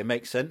it, but it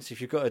makes sense.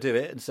 If you've got to do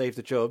it and save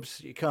the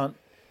jobs, you can't.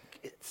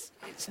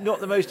 It's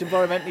not the most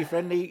environmentally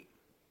friendly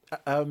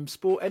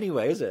sport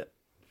anyway, is it?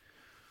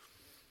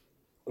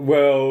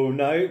 Well,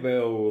 no, but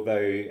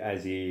although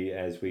as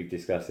we've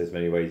discussed, there's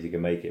many ways you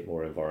can make it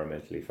more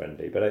environmentally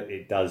friendly, but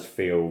it does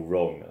feel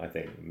wrong. I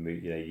think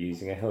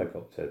using a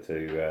helicopter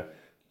to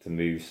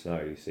move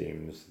snow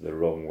seems the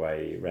wrong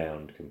way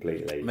round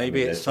completely.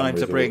 Maybe it's time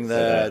to bring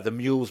the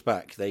mules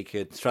back. They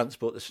could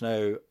transport the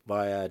snow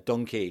by a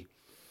donkey,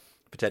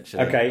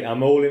 potentially. Okay,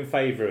 I'm all in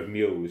favour of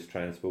mules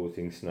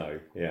transporting snow.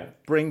 Yeah,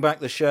 bring back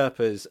the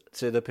Sherpas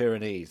to the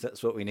Pyrenees.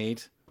 That's what we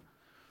need.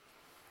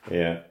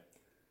 Yeah.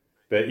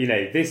 But,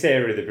 this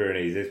area of the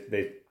Pyrenees,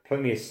 there's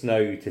plenty of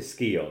snow to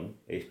ski on.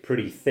 It's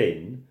pretty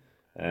thin.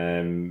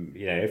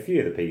 A few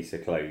of the pieces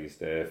are closed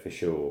for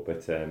sure.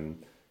 But,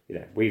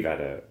 we've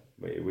had a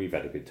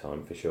good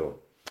time for sure.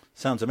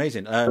 Sounds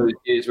amazing.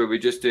 It's where we're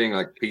just doing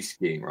like piste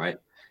skiing, right?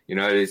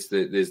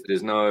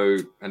 There's no,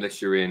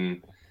 unless you're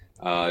in,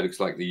 it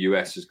looks like the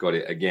US has got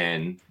it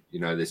again.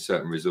 There's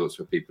certain resorts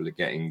where people are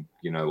getting,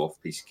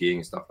 off piste skiing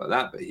and stuff like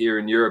that. But here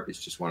in Europe,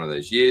 it's just one of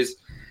those years.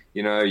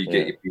 You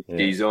get your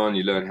skis on,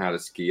 you learn how to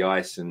ski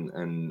ice,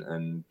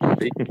 and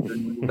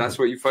that's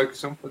what you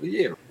focus on for the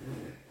year.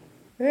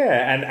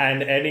 Yeah,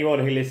 and anyone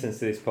who listens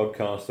to this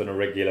podcast on a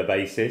regular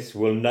basis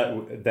will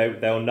know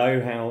they'll know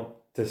how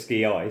to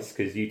ski ice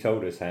because you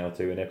told us how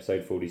to in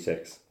episode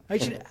 46. Hey,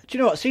 do you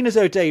know what? Seeing as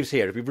though Dave's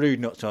here, it'd be rude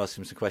not to ask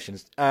him some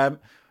questions.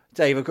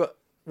 Dave, I've got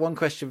one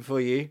question for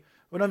you.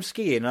 When I'm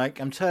skiing,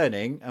 I'm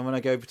turning, and when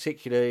I go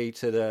particularly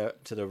to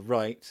the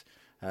right.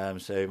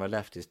 So my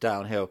left is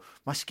downhill.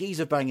 My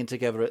skis are banging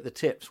together at the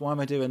tips. Why am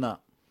I doing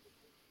that?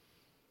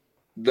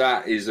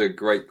 That is a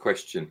great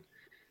question.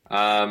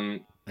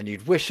 And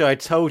you'd wish I'd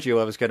told you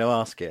I was going to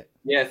ask it.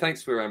 Yeah,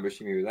 thanks for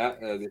ambushing me with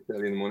that this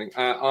early in the morning.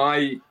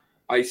 I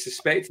I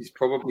suspect it's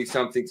probably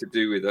something to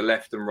do with a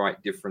left and right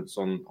difference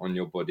on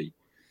your body.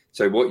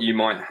 So what you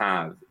might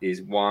have is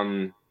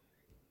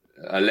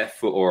a left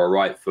foot or a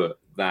right foot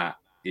that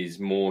is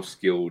more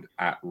skilled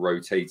at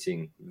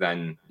rotating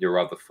than your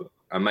other foot.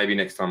 And maybe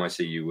next time I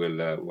see you,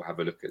 we'll have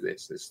a look at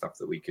this. There's stuff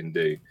that we can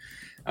do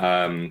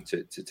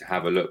to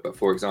have a look. But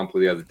for example,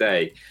 the other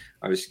day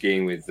I was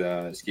skiing with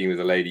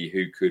a lady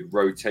who could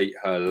rotate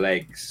her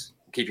legs,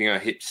 keeping her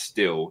hips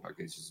still.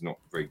 Okay, this is not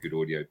very good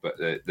audio, but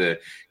the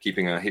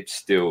keeping her hips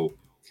still.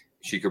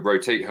 She could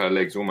rotate her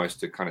legs almost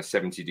to kind of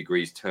 70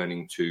 degrees,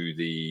 turning to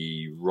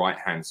the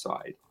right-hand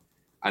side.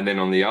 And then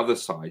on the other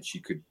side, she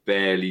could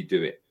barely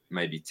do it,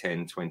 maybe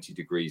 10, 20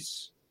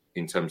 degrees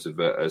in terms of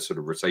a sort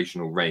of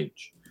rotational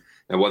range.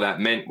 Now, what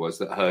that meant was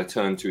that her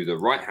turn to the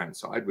right-hand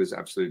side was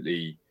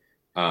absolutely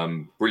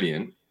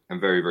brilliant and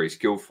very, very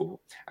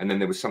skillful. And then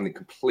there was something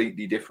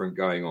completely different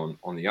going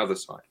on the other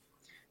side.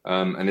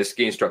 And as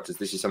ski instructors,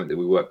 this is something that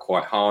we work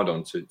quite hard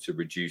on to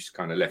reduce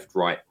kind of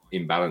left-right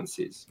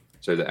imbalances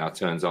so that our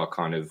turns are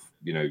kind of,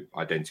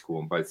 identical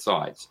on both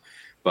sides.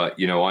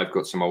 But, I've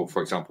got some old,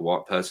 for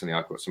example, personally,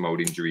 I've got some old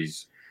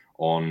injuries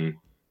on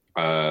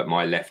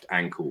my left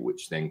ankle,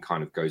 which then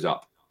kind of goes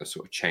up a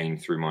sort of chain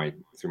through my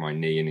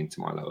knee and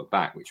into my lower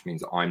back, which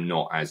means that I'm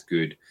not as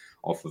good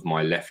off of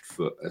my left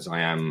foot as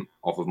I am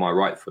off of my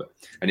right foot.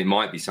 And it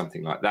might be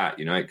something like that,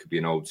 it could be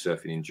an old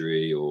surfing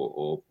injury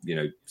or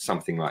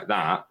something like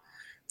that,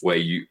 where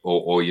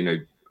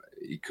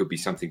it could be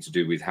something to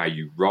do with how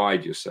you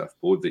ride your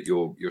surfboard, that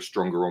you're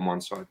stronger on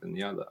one side than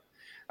the other.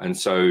 And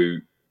so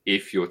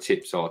if your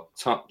tips are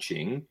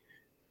touching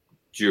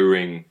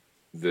during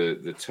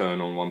the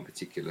turn on one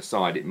particular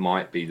side, it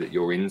might be that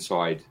your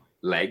inside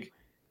leg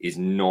is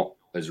not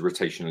as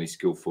rotationally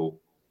skillful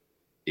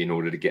in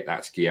order to get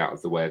that ski out of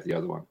the way of the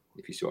other one,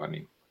 if you see what I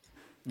mean.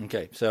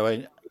 Okay,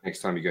 so next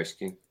time you go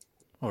skiing.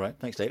 All right,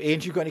 thanks, Dave. Ian,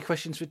 do you got any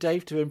questions for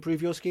Dave to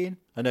improve your skiing?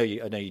 I know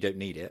you don't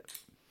need it.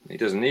 He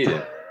doesn't need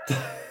it.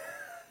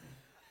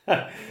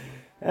 I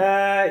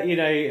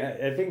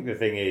think the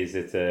thing is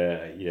that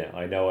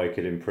I know I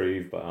could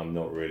improve, but I'm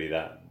not really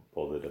that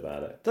bothered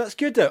about it. That's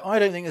good, though. I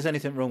don't think there's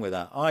anything wrong with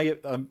that.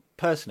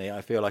 Personally,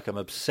 I feel like I'm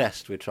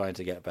obsessed with trying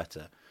to get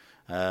better,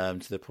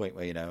 to the point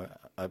where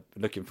I'm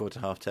looking forward to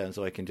half term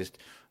so I can just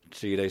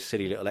do those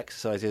silly little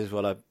exercises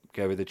while I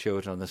go with the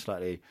children on the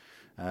slightly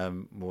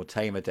more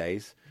tamer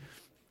days.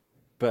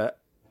 But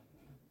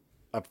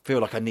I feel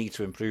like I need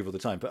to improve all the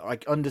time. But I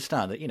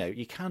understand that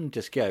you can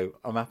just go,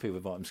 I'm happy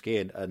with what I'm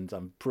skiing and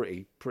I'm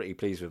pretty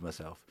pleased with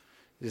myself.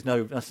 There's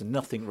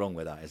nothing wrong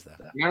with that, is there?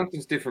 The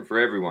mountain's different for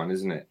everyone,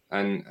 isn't it?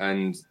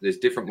 And there's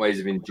different ways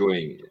of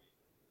enjoying it.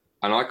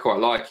 And I quite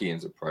like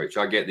Ian's approach.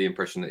 I get the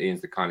impression that Ian's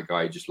the kind of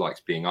guy who just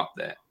likes being up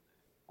there.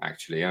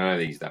 Actually, I don't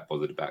think he's that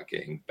bothered about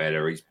getting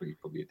better. He's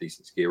probably a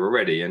decent skier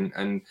already.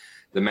 And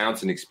the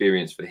mountain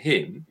experience for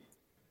him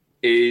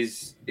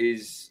is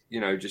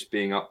just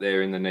being up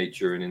there in the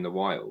nature and in the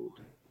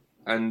wild.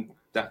 And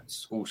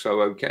that's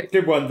also okay.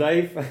 Good one,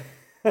 Dave.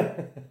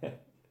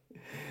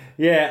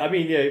 Yeah,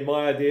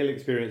 my ideal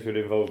experience would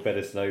involve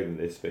better snow than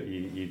this, but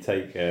you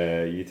take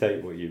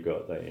what you've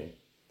got, don't you?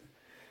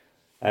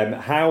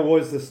 How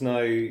was the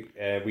snow?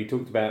 We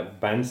talked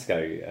about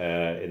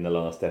Bansko in the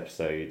last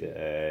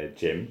episode,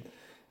 Jim.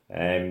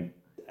 Do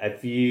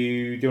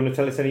you want to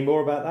tell us any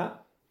more about that?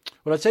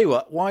 Well, I'll tell you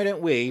what, why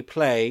don't we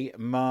play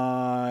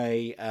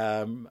my...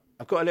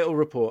 I've got a little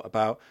report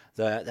about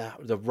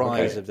the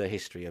rise of the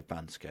history of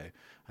Bansko,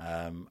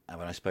 and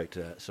when I spoke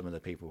to some of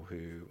the people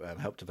who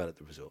helped develop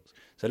the resorts.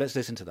 So let's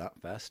listen to that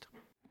first.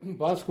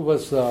 Bansko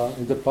was,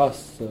 in the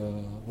past,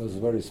 was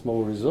very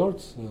small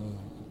resorts.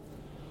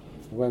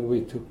 When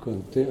we took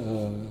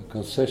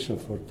concession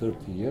for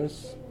 30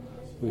 years,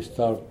 we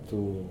started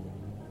to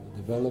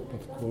develop,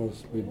 of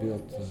course. We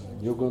built a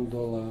new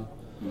gondola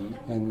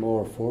and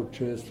more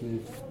fortress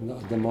lift.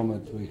 At the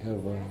moment we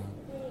have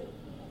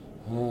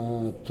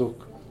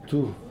took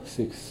 2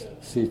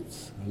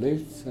 6-seats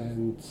lifts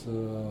and 6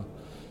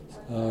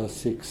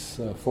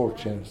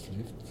 4-chairs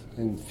lifts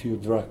and few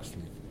drugs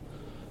lift.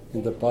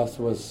 In the past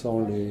was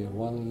only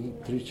 1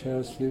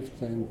 3-chairs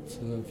lift and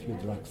a few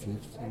drugs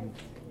lifts.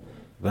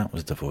 That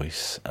was the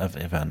voice of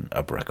Ivan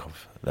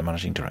Abrakov, the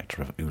managing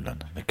director of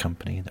Ulan, the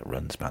company that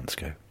runs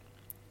Bansko.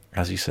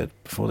 As he said,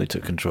 before they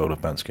took control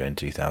of Bansko in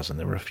 2000,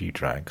 there were a few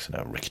drags and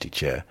a rickety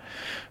chair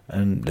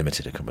and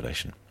limited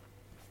accommodation.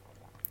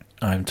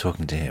 I'm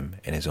talking to him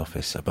in his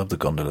office above the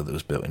gondola that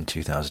was built in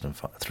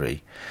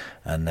 2003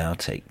 and now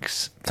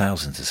takes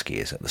thousands of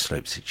skiers up the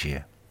slopes each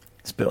year.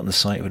 It's built on the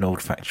site of an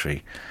old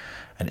factory,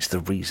 and it's the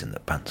reason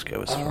that Bansko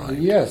has thrived.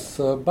 Yes,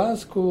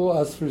 Bansko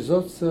as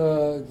resorts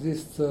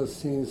exists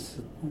since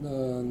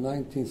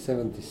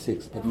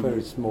 1976, but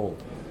very small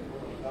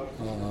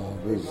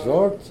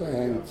resort,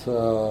 and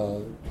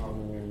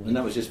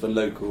that was just for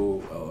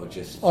local, or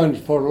just only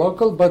for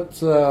local.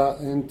 But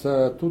in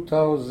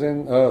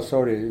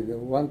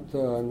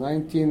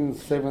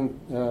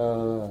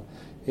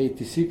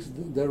 1986,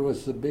 there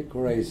was a big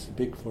race,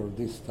 big for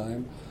this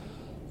time.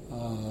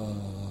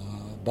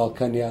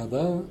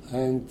 Balkaniada,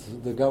 and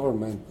the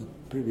government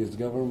previous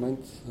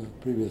government,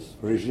 previous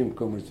regime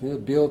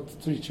communist built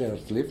 3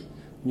 chairs lift,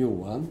 new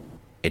one.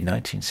 In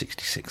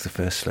 1966, the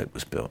first slope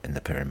was built in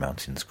the Pyrenees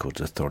Mountains called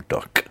the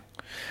Thordoc,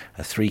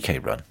 a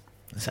 3K run.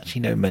 There's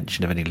actually no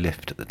mention of any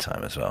lift at the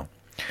time as well.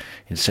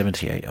 In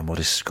 78, a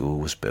modest school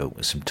was built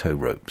with some tow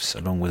ropes,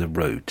 along with a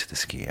road to the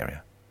ski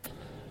area.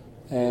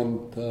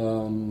 And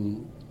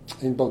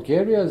in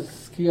Bulgaria,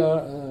 ski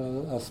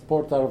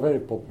sport are very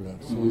popular.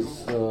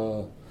 Since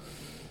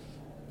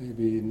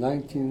maybe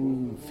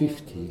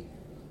 1950.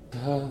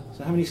 So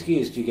how many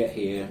skiers do you get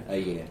here a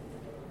year?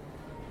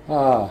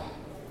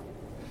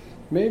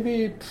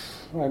 Maybe,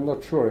 I'm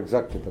not sure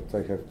exactly, but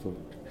I have to.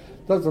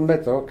 Doesn't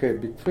matter, okay,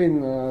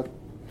 between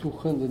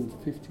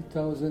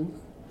 250,000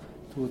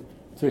 to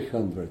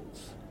 300.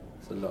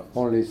 It's a lot.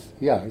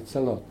 It's a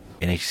lot.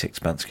 In 86,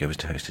 Bansko was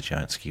to host a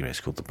giant ski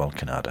race called the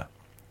Balkanada.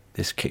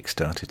 This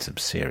kick-started some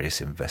serious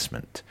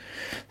investment.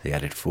 They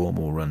added 4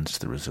 more runs to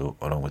the resort,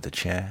 along with the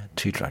chair,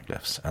 2 drag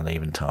lifts, and they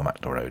even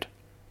tarmacked the road.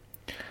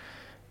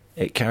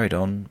 It carried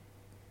on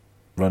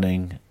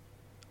running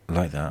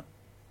like that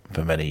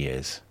for many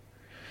years,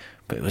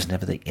 but it was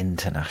never the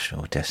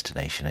international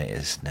destination it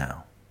is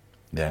now.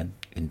 Then,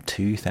 in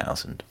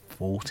 2000,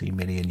 40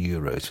 million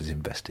euros was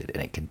invested,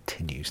 and it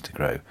continues to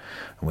grow.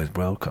 And with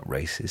World Cup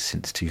races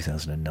since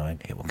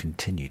 2009, it will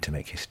continue to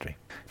make history.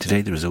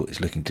 Today, the resort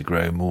is looking to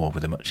grow more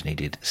with a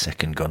much-needed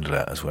second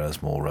gondola as well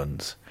as more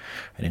runs.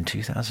 And in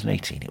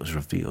 2018, it was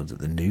revealed that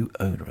the new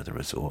owner of the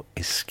resort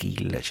is ski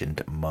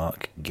legend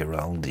Marc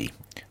Giraldi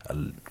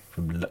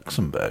from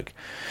Luxembourg.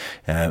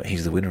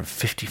 He's the winner of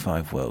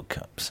 55 World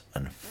Cups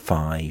and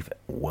 5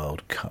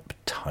 World Cup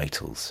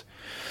titles.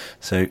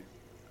 So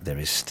there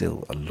is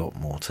still a lot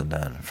more to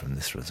learn from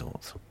this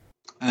resort.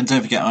 And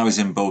don't forget, I was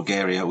in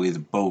Bulgaria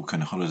with Balkan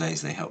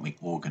Holidays. They helped me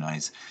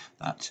organise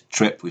that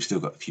trip. We've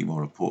still got a few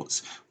more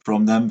reports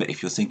from them. But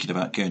if you're thinking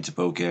about going to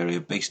Bulgaria,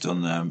 based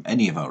on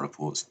any of our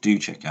reports, do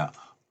check out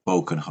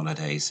Balkan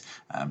Holidays.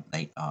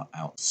 They are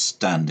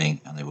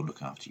outstanding and they will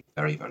look after you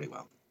very, very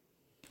well.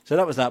 So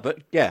that was that. But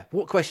yeah,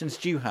 what questions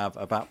do you have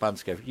about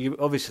Bansko? You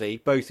obviously,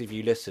 both of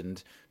you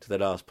listened to the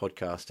last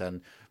podcast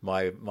and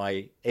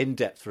my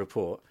in-depth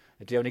report.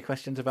 Do you have any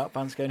questions about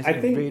Bansko?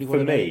 I think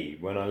for me,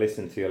 when I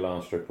listened to your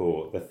last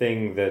report, the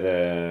thing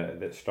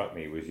that struck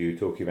me was you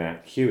talking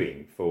about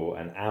queuing for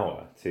an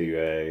hour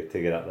to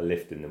get up the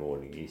lift in the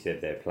morning. You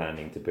said they're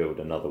planning to build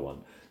another one.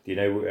 Do you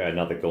know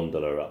another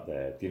gondola up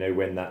there? Do you know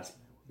when that's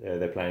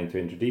they're planning to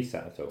introduce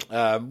that at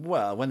all?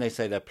 Well, when they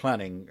say they're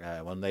planning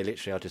one, they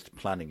literally are just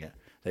planning it.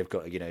 They've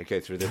got to go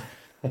through the.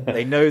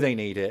 They know they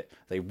need it.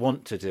 They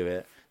want to do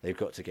it. They've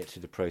got to get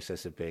through the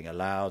process of being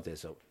allowed.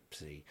 There's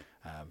obviously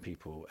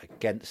people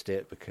against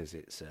it because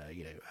it's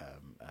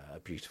a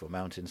beautiful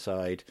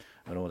mountainside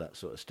and all that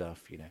sort of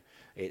stuff.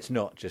 It's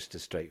not just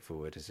as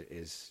straightforward as it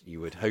is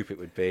you would hope it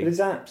would be. But is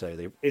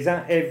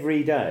that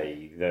every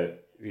day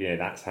that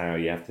that's how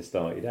you have to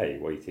start your day,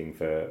 waiting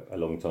for a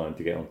long time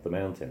to get onto the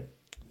mountain?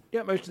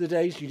 Yeah, most of the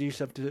days you do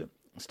have to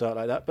start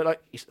like that. But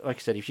like I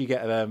said, if you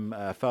get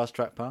a fast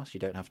track pass, you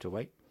don't have to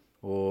wait.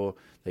 Or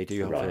they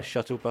do have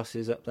shuttle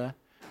buses up there.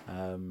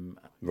 And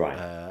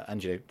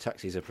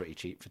taxis are pretty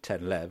cheap for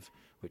 10 lev,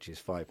 which is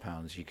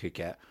 £5. You could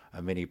get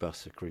a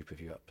minibus, a group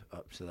of you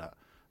up to that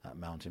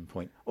mountain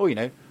point. Or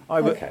I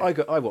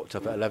walked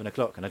up at 11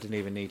 o'clock and I didn't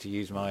even need to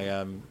use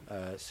my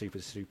super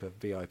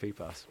VIP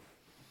pass.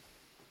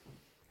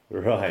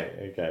 Right.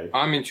 Okay.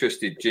 I'm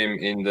interested, Jim,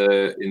 in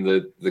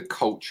the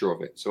culture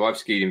of it. So I've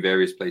skied in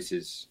various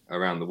places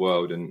around the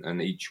world,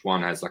 and each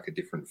one has like a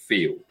different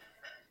feel.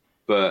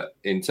 But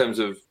in terms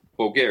of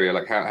Bulgaria,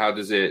 like how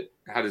does it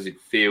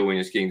feel when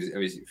you're skiing? Does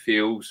it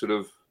feel sort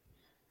of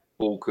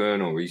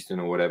Balkan or Eastern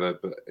or whatever?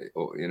 But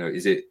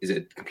is it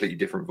a completely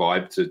different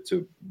vibe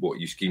to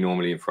what you ski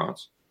normally in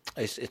France?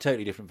 It's a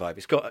totally different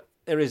vibe.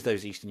 There is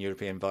those Eastern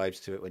European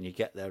vibes to it when you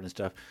get there and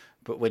stuff.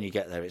 But when you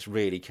get there, it's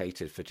really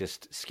catered for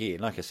just skiing.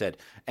 Like I said,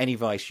 any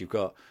vice you've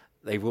got,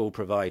 they will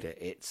provide it.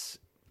 It's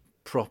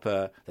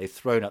proper. They've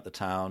thrown up the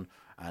town.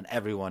 And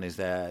everyone is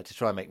there to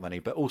try and make money,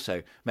 but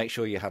also make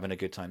sure you're having a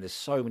good time. There's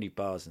so many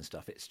bars and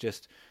stuff. It's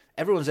just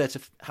everyone's there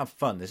to have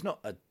fun. There's not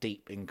a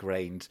deep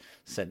ingrained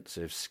sense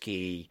of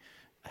ski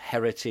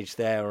heritage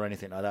there or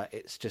anything like that.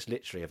 It's just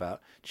literally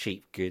about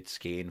cheap, good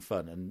skiing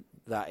fun, and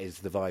that is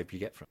the vibe you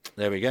get from it.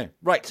 There we go.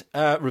 Right,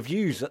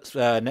 reviews. That's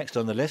next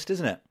on the list,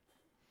 isn't it?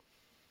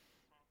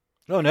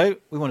 Oh no,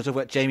 we want to talk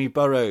about Jamie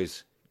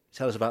Burrows.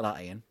 Tell us about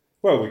that, Ian.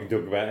 Well, we can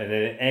talk about it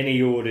in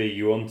any order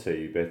you want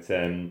to, but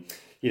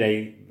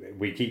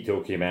we keep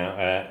talking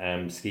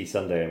about Ski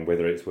Sunday and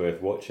whether it's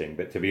worth watching.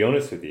 But to be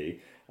honest with you,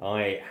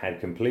 I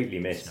had completely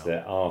missed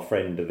that our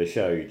friend of the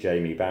show,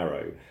 Jamie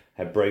Barrow,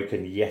 had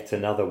broken yet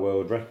another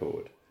world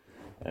record.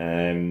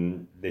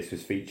 This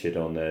was featured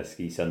on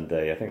Ski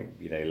Sunday, I think,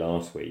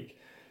 last week.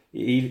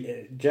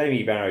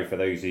 Jamie Barrow, for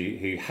those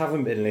who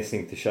haven't been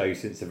listening to the show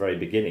since the very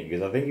beginning,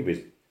 because I think he was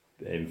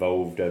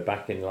involved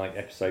back in like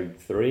episode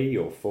 3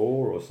 or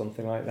 4 or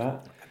something like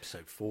that.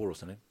 Episode 4 or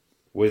something.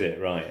 Was it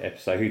right?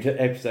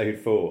 Episode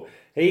 4.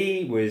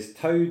 He was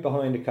towed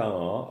behind a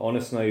car on a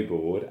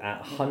snowboard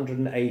at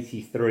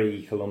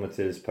 183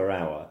 kilometres per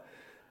hour,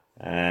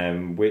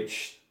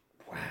 which,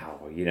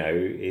 wow,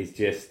 is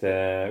just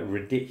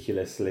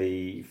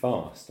ridiculously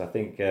fast. I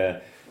think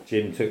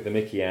Jim took the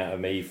mickey out of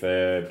me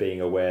for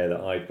being aware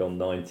that I'd gone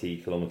 90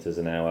 kilometres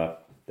an hour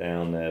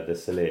down the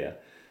Salia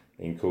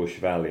in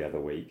Courchevel the other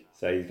week.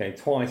 So he's going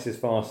twice as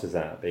fast as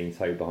that, being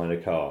towed behind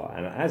a car.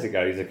 And as it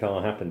goes, the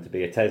car happened to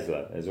be a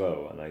Tesla as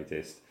well, I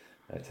noticed.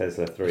 A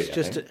Tesla 3,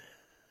 It's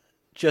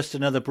just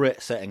another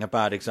Brit setting a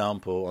bad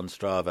example on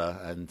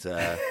Strava and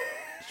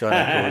trying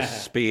to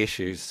cause speed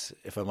issues,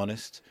 if I'm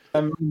honest.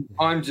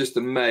 I'm just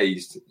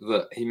amazed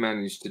that he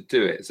managed to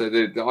do it. So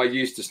I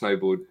used to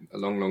snowboard a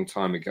long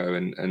time ago,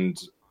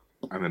 and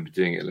I remember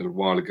doing it a little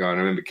while ago, and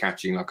I remember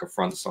catching like a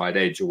front side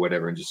edge or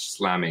whatever and just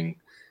slamming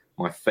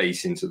my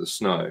face into the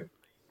snow.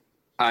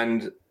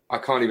 And I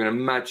can't even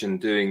imagine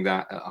doing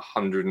that at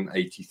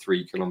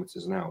 183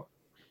 kilometres an hour.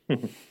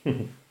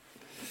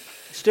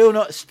 Still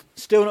not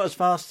as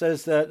fast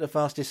as the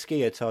fastest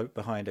skier towed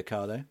behind a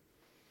car, though.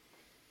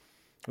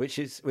 Which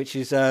is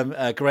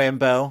Graham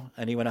Bell,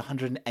 and he went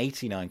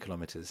 189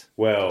 kilometres.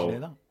 Well, did you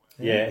know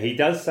that? Yeah, he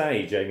does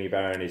say, Jamie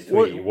Barr in his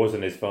tweet, it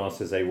wasn't as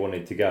fast as they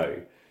wanted to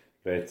go,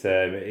 but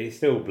it's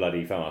still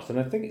bloody fast. And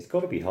I think it's got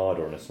to be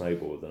harder on a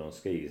snowboard than on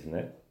skis, isn't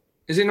it?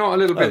 Is it not a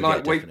little bit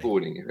like definitely.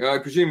 wakeboarding? I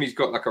presume he's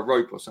got like a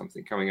rope or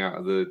something coming out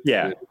of the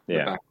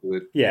back of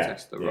the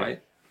tester,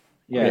 right?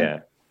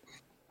 Yeah.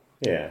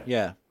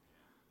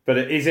 But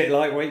is it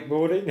like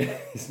wakeboarding?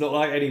 It's not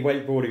like any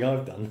wakeboarding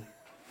I've done.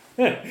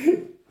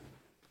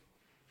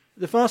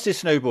 The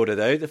fastest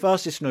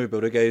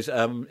snowboarder goes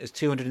is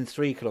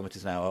 203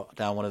 kilometres an hour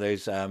down one of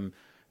those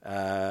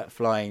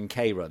flying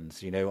K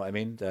runs. You know what I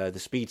mean? The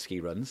speed ski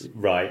runs.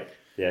 Right.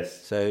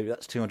 Yes. So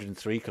that's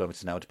 203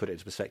 kilometres an hour, to put it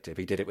into perspective.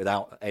 He did it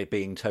without it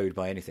being towed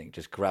by anything,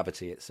 just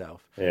gravity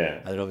itself. Yeah.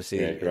 And then obviously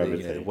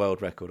the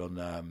world record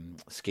on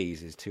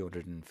skis is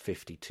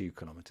 252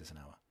 kilometres an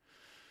hour.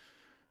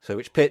 So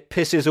which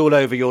pisses all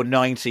over your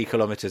 90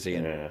 kilometres,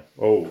 Ian. Yeah.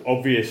 Oh,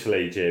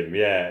 obviously, Jim.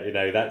 Yeah,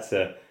 that's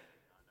a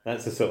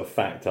sort of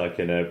fact I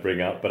can bring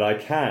up. But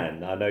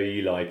I know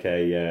you like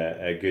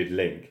a good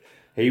link.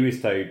 He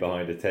was towed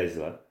behind a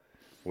Tesla,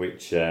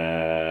 which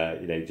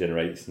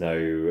generates no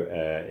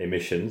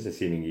emissions,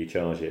 assuming you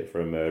charge it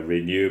from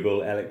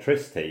renewable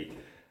electricity.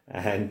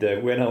 And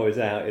when I was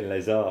out in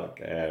Les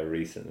Arcs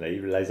recently,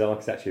 Les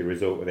Arcs is actually a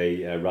resort where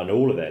they run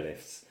all of their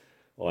lifts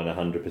on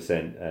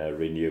 100%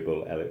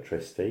 renewable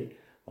electricity.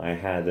 I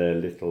had a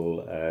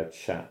little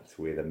chat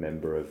with a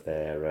member of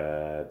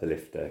their the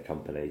lift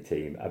company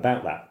team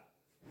about that.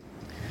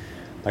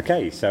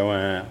 Okay, so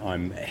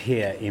I'm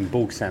here in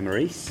Bourg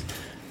Saint-Maurice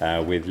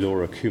with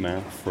Laura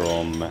Coumin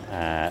from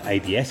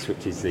ADS,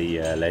 which is the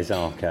Les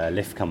Arcs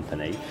lift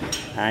company.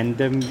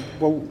 And,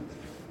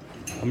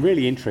 I'm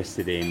really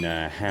interested in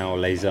how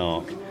Les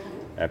Arcs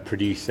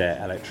produce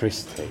their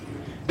electricity.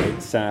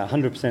 It's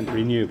 100%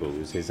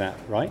 renewables, is that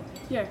right?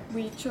 Yeah,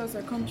 we chose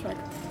a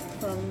contract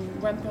from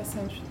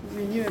 1%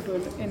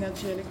 renewable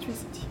energy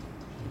electricity.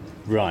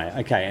 Right,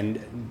 okay, and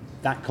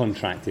that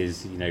contract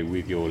is,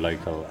 with your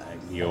local,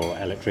 your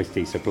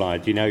electricity supplier.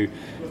 Do you know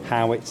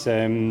how it's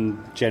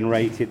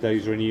generated,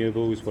 those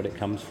renewables, what it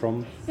comes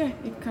from? Yeah,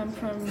 it comes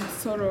from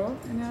solar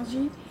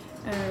energy,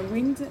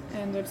 wind,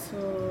 and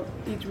also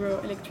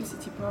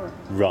hydroelectricity power.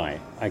 Right,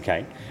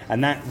 okay,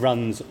 and that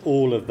runs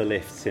all of the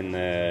lifts in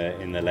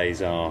the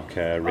Les Arcs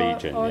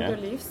region, all the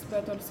lifts,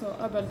 but also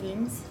our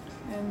buildings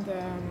and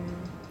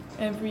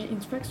every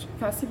infrastructure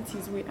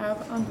facilities we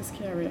have on the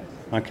ski area.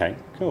 Okay,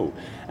 cool.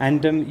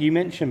 And you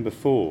mentioned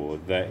before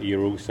that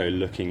you're also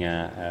looking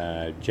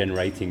at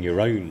generating your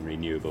own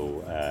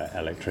renewable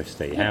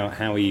electricity. Yeah.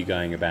 How are you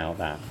going about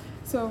that?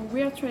 So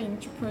we are trying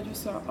to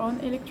produce our own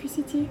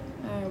electricity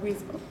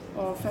with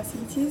our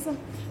facilities.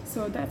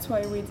 So that's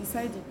why we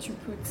decided to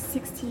put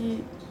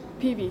 60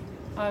 PV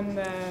on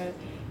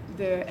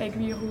the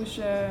Aiguille Rouge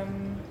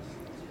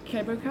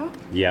cable car.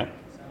 Yeah.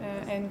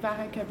 And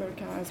Vara cable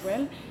car as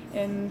well.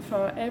 And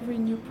for every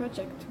new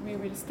project, we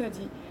will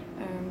study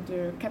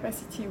the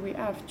capacity we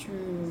have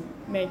to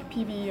make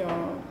PV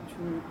or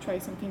to try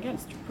something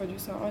else to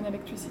produce our own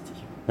electricity.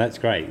 That's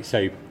great.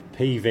 So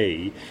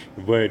PV,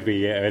 the word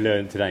we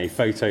learned today,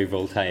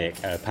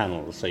 photovoltaic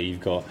panels. So you've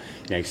got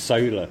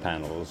solar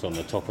panels on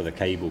the top of the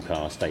cable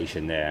car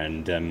station there,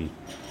 and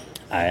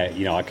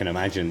I can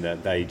imagine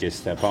that they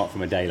just, apart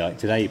from a day like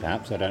today,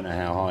 perhaps, I don't know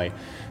how high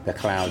the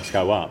clouds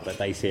go up, but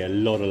they see a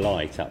lot of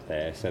light up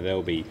there, so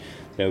they'll be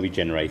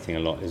generating a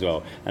lot as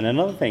well. And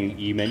another thing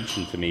you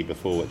mentioned to me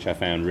before, which I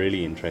found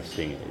really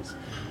interesting, is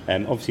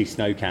obviously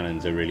snow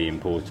cannons are really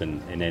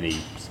important in any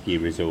ski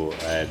resort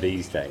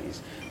these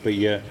days, but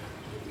you're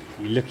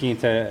looking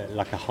into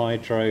like a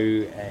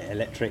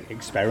hydroelectric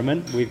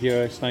experiment with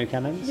your snow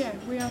cannons? Yeah,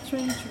 we are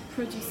trying to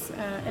produce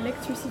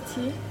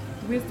electricity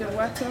with the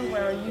water we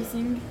are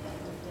using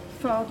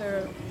for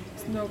the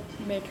snow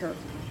maker.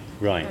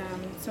 Right.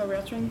 So we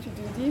are trying to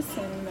do this,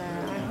 and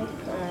I hope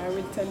I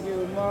will tell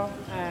you more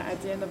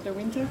at the end of the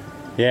winter.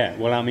 Yeah,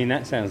 well, I mean,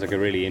 that sounds like a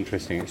really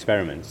interesting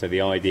experiment. So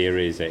the idea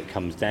is that it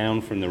comes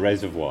down from the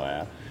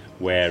reservoir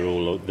where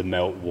all of the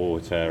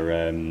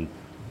meltwater,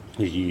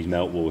 you use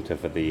meltwater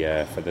for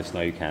the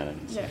snow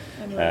cannons,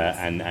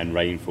 and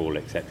rainfall,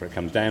 etc. It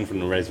comes down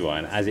from the reservoir,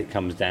 and as it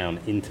comes down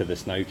into the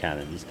snow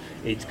cannons,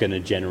 it's going to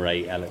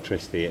generate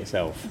electricity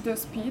itself. The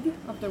speed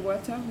of the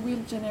water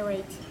will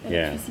generate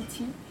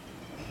electricity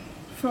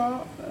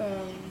for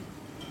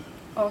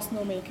our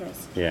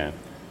snowmakers. Yeah.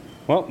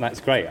 Well, that's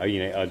great.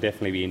 I'll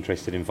definitely be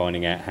interested in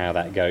finding out how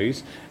that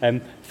goes.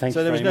 Thanks.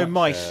 So there was no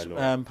much,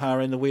 mice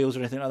powering the wheels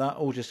or anything like that.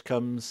 All just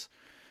comes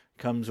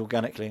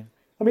organically.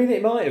 I mean,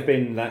 it might have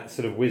been that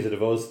sort of Wizard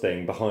of Oz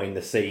thing behind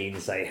the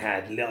scenes. They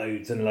had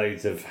loads and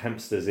loads of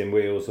hamsters in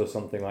wheels or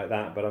something like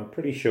that. But I'm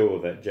pretty sure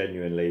that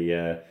genuinely,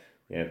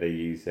 they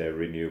use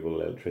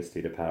renewable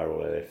electricity to power all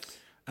their lifts.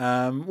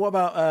 What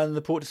about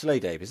the Port de Soleil,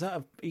 Dave? Is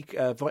that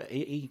an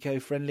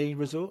eco-friendly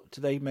resort?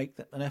 Do they make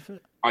an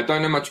effort? I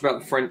don't know much about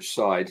the French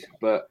side,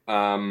 but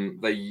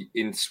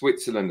in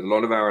Switzerland, a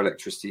lot of our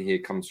electricity here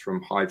comes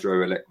from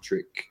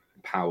hydroelectric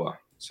power.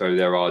 So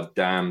there are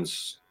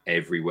dams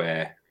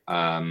everywhere.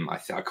 I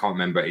can't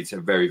remember. It's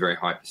a very, very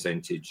high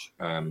percentage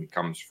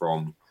comes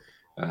from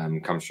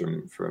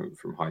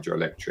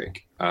hydroelectric.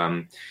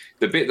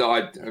 The bit that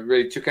I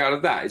really took out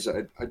of that is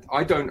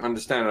I don't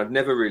understand. I've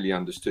never really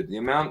understood the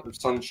amount of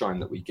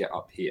sunshine that we get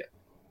up here.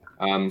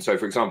 So,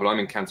 for example, I'm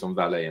in Canton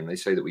Valais, and they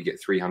say that we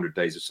get 300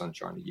 days of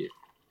sunshine a year.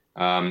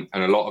 And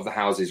a lot of the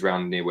houses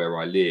around near where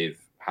I live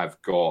have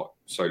got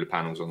solar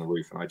panels on the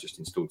roof, and I just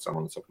installed some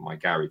on the top of my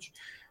garage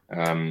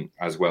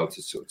as well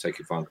to sort of take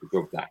advantage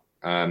of that.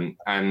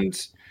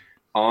 And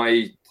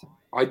I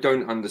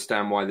don't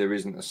understand why there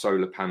isn't a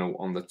solar panel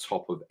on the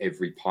top of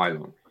every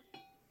pylon,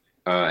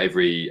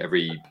 every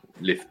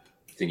lift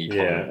thingy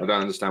pylon. I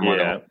don't understand why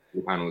there aren't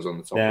solar panels on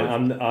the top. Now,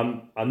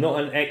 I'm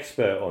not an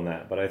expert on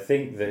that, but I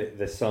think that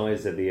the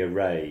size of the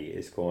array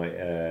is quite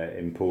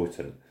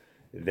important.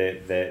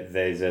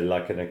 There's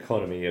an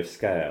economy of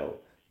scale.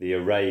 The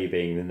array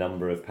being the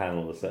number of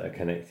panels that are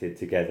connected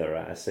together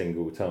at a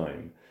single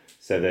time.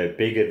 So the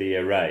bigger the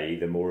array,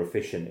 the more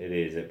efficient it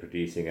is at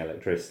producing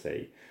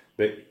electricity.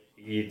 But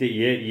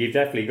you've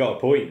definitely got a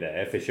point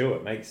there for sure.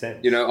 It makes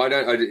sense.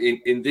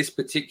 In this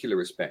particular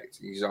respect,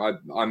 because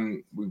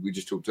we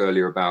just talked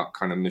earlier about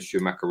kind of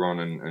Monsieur Macron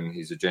and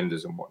his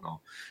agendas and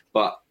whatnot.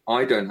 But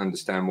I don't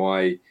understand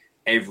why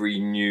every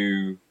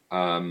new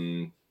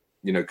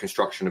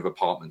construction of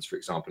apartments, for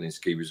example, in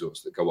ski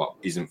resorts that go up,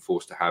 isn't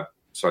forced to have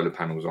solar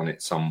panels on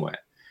it somewhere.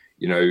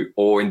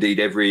 Or indeed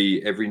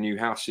every new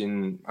house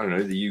in, I don't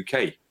know, the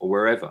UK or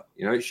wherever.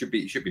 It should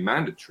be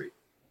mandatory.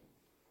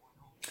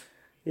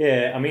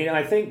 Yeah, I mean,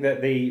 I think that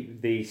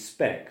the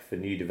spec for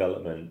new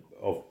development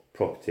of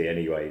property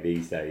anyway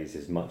these days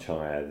is much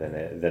higher than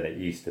it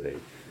used to be.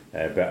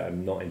 But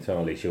I'm not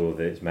entirely sure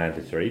that it's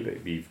mandatory.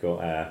 But you've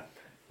got a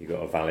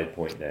valid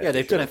point there. Yeah,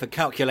 they've done it for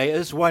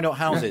calculators. Why not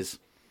houses?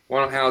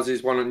 Why not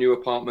houses? Why not new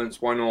apartments?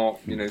 Why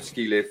not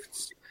ski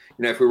lifts?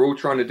 If we're all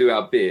trying to do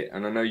our bit,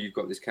 and I know you've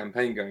got this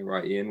campaign going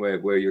right, Ian,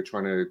 where you're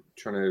trying to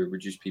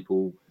reduce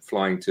people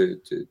flying to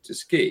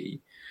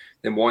ski,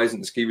 then why isn't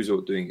the ski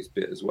resort doing its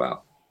bit as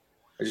well?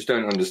 I just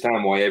don't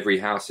understand why every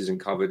house isn't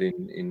covered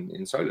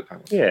in solar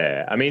panels.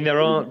 Yeah, I mean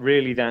there aren't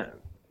really that.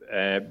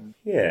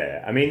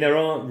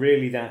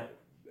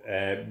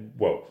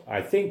 Well,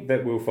 I think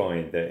that we'll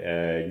find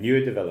that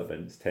newer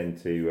developments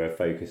tend to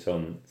focus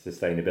on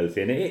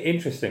sustainability. And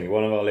interestingly,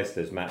 one of our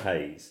listeners, Matt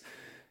Hayes,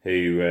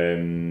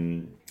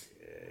 who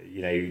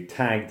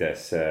tagged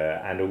us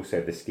and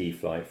also the Ski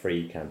Flight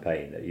Free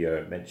campaign that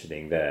you're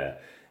mentioning there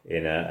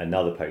in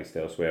another post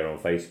elsewhere on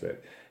Facebook.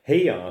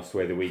 He asked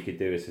whether we could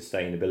do a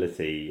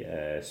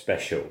sustainability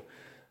special,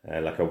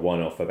 like a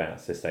one-off about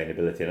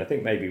sustainability, and I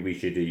think maybe we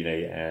should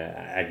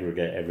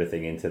aggregate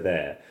everything into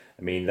there.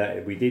 I mean,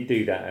 that we did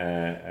do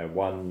that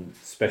one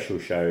special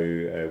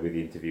show with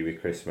the interview with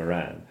Chris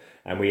Moran,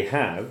 and we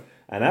have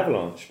an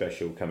avalanche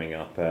special coming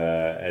up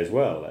as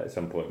well at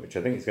some point, which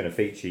I think is going to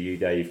feature you,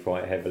 Dave,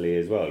 quite heavily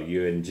as well.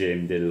 You and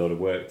Jim did a lot of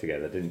work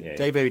together, didn't you?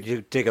 Dave made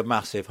me dig a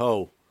massive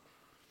hole,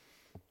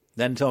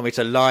 then told me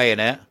to lie in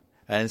it,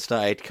 and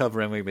started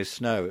covering me with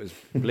snow. It was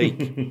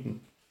bleak.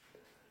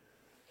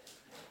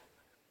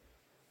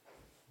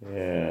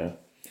 Yeah.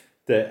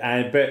 But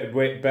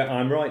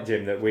I'm right,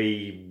 Jim, that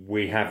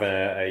we have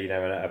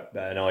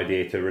an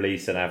idea to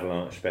release an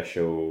avalanche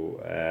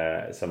special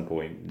at some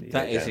point.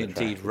 That is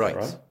indeed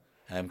right.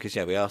 Because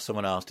we asked,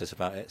 someone asked us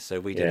about it,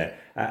 so we did.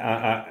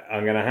 Yeah,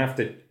 I'm going to have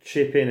to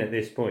chip in at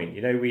this point.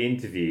 We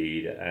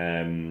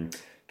interviewed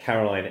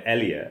Caroline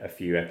Elliott a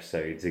few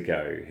episodes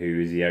ago, who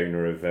is the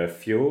owner of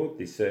Fjord,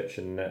 the search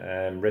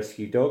and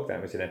rescue dog.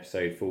 That was in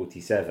episode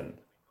 47,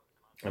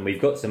 and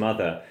we've got some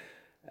other.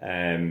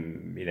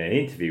 An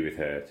interview with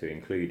her to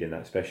include in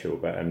that special,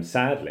 but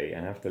sadly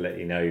I have to let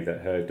you know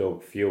that her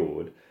dog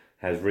Fjord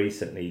has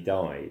recently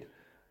died.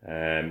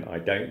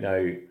 I don't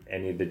know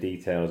any of the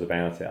details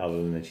about it other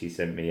than she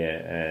sent me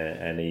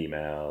an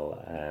email,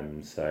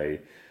 so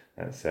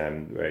That's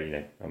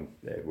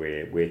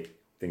where we're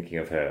thinking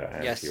of her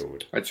and Yes.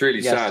 Fjord. It's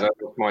really Yes. sad. I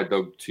lost my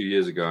dog 2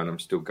 years ago, and I'm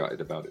still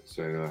gutted about it.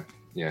 So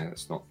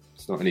it's not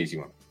an easy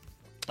one.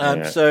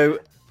 So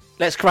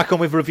let's crack on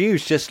with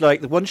reviews, just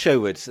like the one show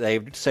would. They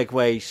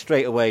segue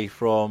straight away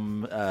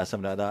from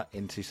something like that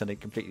into something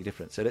completely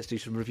different. So let's do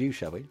some reviews,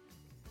 shall we?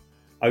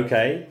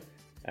 Okay.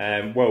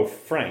 Well,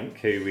 Frank,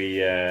 who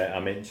I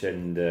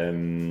mentioned,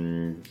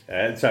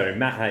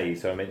 Matt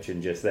Hayes, who I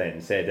mentioned just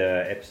then, said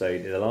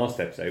the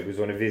last episode was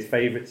one of his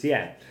favourites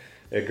yet.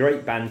 A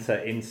great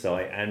banter,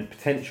 insight, and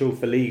potential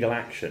for legal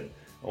action.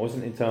 I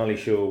wasn't entirely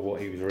sure what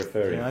he was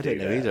referring to. I don't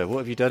know there. either. What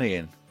have you done,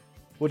 Ian?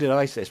 What did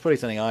I say? It's probably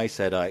something I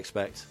said, I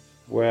expect.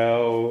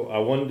 Well, I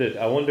wondered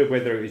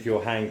whether it was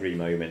your hangry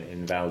moment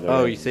in Val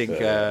d'Orens. Oh, you think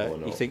or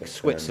not,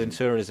 Switzerland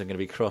tourism going to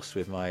be crossed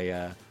with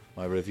my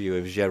my review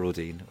of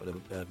Geraldine?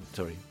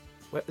 Sorry,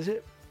 where is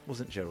it?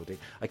 Wasn't Geraldine?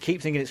 I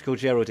keep thinking it's called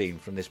Geraldine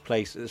from this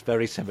place that's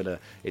very similar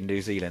in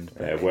New Zealand.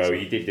 Well,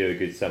 you did do a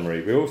good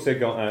summary. We also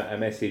got a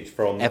message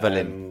from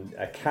Evelyn.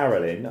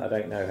 Carolyn. I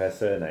don't know her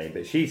surname,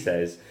 but she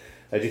says,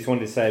 I just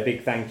wanted to say a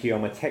big thank you.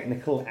 I'm a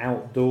technical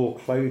outdoor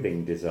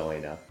clothing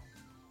designer.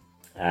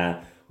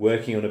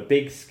 Working on a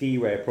big ski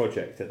wear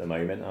project at the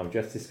moment. I've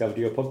just discovered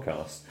your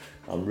podcast.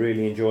 I'm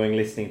really enjoying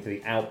listening to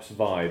the Alps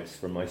vibes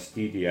from my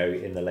studio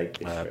in the Lake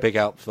District. Big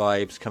Alps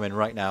vibes coming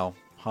right now.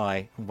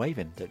 Hi, I'm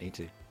waving. Don't need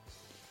to.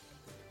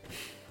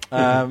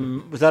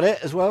 Was that it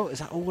as well? Is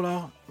that all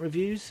our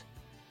reviews?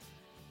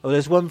 Oh,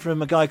 there's one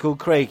from a guy called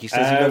Craig. He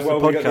says he loves the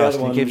podcast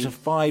and he gives us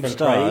 5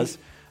 stars.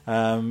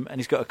 And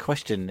he's got a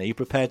question. Are you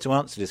prepared to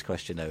answer this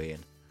question, though,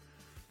 Ian?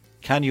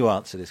 Can you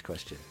answer this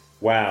question?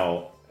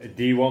 Wow.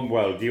 Do you want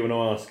to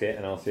ask it,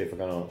 and I'll see if I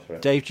can answer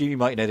it. Dave, you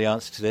might know the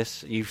answer to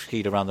this. You've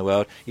skied around the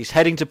world. He's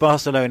heading to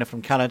Barcelona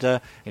from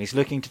Canada, and he's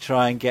looking to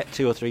try and get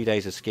 2 or 3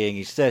 days of skiing.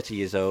 He's 30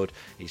 years old.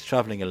 He's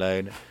travelling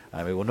alone.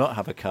 He will not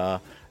have a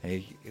car. And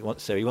he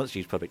wants to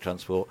use public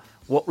transport.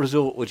 What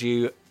resort would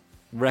you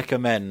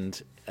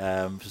recommend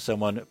for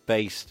someone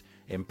based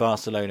in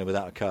Barcelona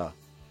without a car?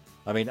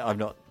 I mean, I've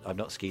not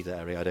skied that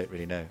area. I don't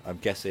really know. I'm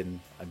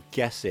guessing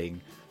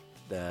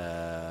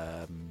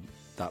that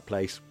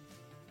place.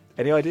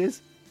 Any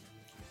ideas?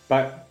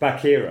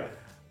 Bakira.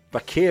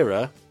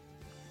 Bakira?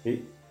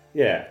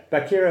 Yeah,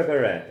 Bakira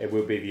Barret. It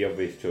will be the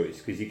obvious choice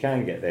because you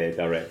can get there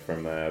direct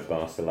from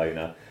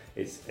Barcelona.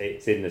 It's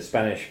in the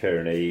Spanish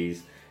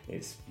Pyrenees.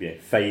 It's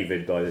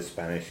favoured by the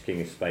Spanish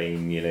King of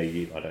Spain. I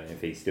don't know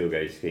if he still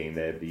goes skiing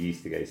there, but he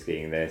used to go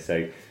skiing there.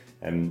 So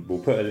we'll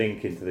put a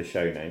link into the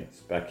show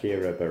notes.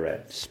 Bakira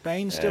Barret.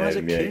 Spain still has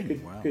a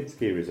king. Good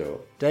ski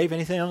resort. Dave,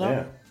 anything on that?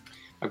 Yeah.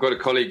 I've got a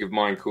colleague of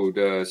mine called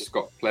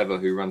Scott Plever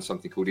who runs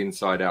something called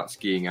Inside Out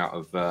Skiing out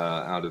of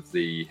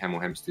the Hemel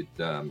Hempstead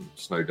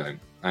Snow Dome,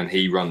 and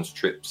he runs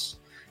trips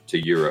to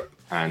Europe,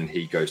 and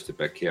he goes to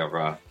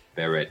Bakira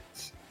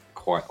Barret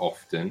quite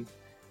often,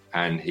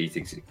 and he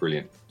thinks it's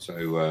brilliant.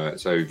 So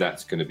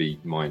that's going to be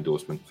my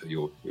endorsement for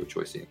your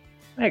choice, Ian.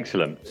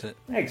 Excellent.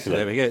 Excellent.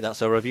 There we go.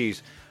 That's our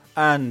reviews,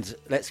 and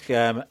let's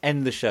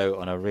end the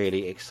show on a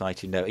really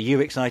exciting note. Are you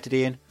excited,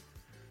 Ian?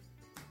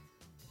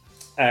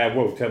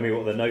 Well, tell me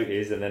what the note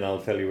is, and then I'll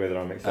tell you whether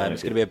I'm excited.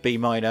 It's going to be a B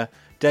minor.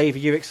 Dave, are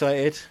you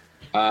excited?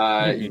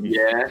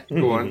 Yeah,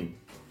 go on.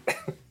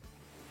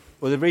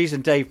 Well, the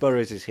reason Dave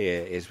Burrows is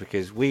here is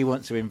because we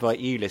want to invite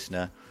you,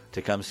 listener,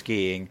 to come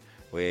skiing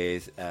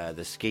with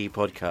the Ski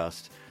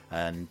Podcast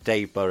and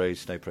Dave Burrows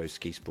Snow Pro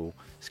Ski School.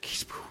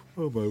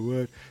 Oh my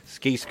word!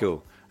 Ski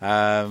School,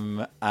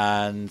 and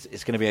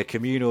it's going to be a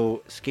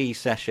communal ski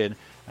session.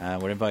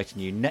 We're inviting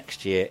you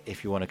next year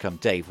if you want to come.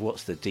 Dave,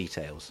 what's the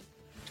details?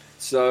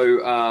 So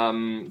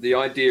the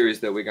idea is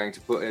that we're going to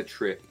put a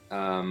trip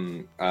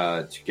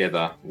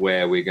together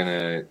where we're going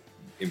to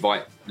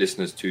invite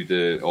listeners to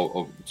the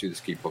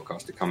Ski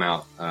Podcast to come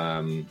out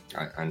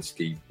and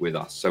ski with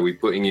us. So we're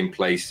putting in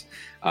place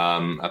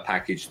a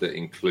package that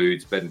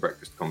includes bed and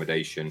breakfast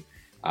accommodation,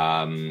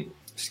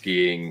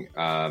 skiing,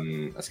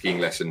 a skiing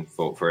lesson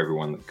for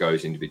everyone that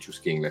goes, individual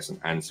skiing lesson,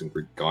 and some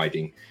group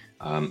guiding.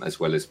 As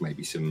well as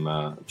maybe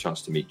some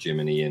chance to meet Jim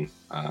and Ian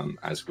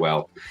as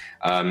well,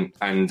 and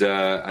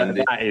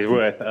that is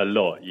worth a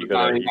lot. You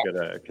got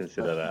to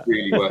consider that.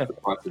 Really worth the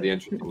price of the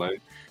entrance alone.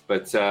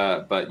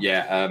 But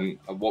yeah,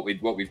 what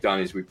we've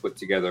done is we've put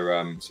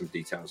together some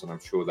details, and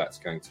I'm sure that's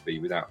going to be,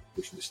 without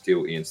wishing to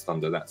steal Ian's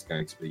thunder, that's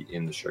going to be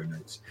in the show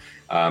notes.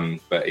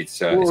 But it's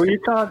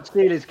you can't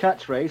steal his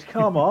catchphrase.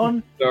 Come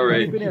on,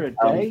 sorry, you've been here a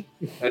day.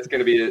 That's going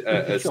to be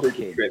a super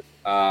trip.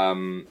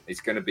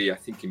 It's going to be, I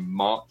think, in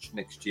March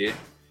next year.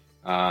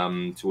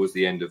 Towards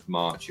the end of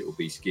March, it will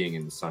be skiing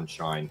in the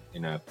sunshine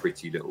in a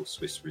pretty little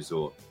Swiss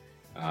resort.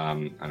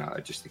 And I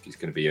just think it's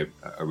going to be a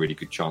really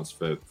good chance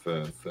for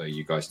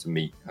you guys to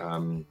meet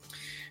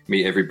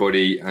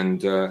everybody,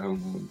 and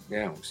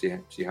yeah, we'll see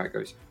how it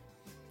goes.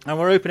 And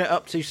we're opening it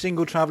up to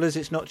single travellers.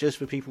 It's not just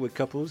for people with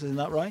couples, isn't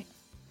that right?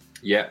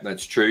 Yeah,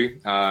 that's true.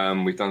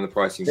 We've done the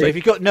pricing. So if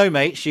you've got no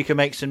mates, you can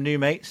make some new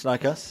mates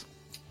like us.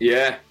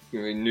 Yeah,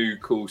 new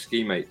cool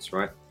ski mates,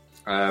 right?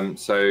 Yeah,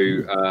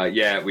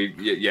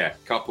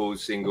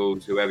 couples,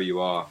 singles, whoever you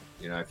are,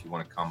 if you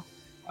want to come,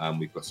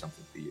 we've got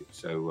something for you.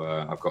 So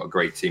I've got a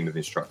great team of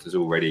instructors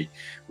already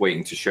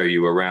waiting to show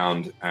you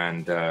around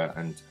and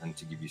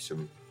to give you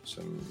some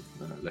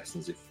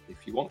lessons if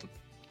you want them.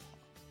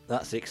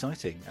 That's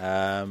exciting.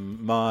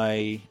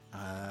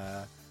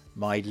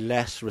 My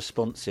less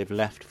responsive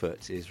left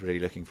foot is really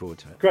looking forward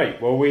to it.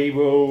 Great. Well, we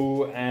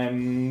will.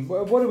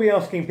 What are we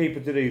asking people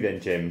to do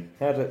then, Jim?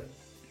 How do?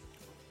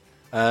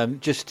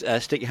 Just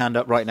stick your hand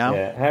up right now.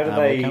 Yeah. How do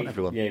we'll count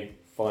everyone. they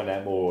find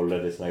out more or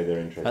let us know they're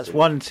interested? That's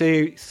 1,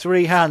 2,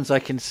 3 hands I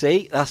can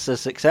see. That's a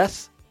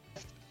success.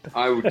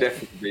 I will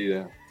definitely be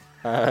there.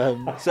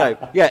 So,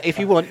 yeah, if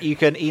you want, you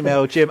can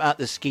email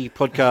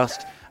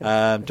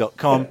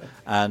jim@theskipodcast.com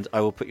and I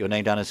will put your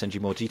name down and send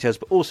you more details.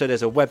 But also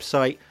there's a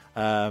website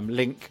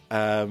link.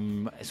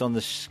 It's on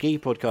the Ski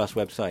Podcast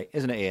website,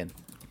 isn't it, Ian?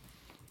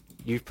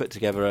 You've put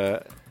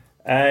together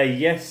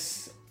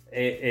Yes,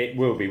 it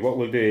will be. What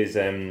we'll do is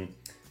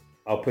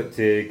I'll put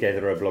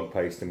together a blog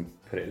post and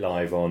put it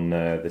live on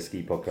the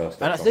Ski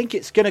Podcast. And I think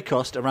it's going to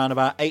cost around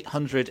about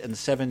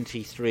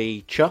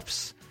 873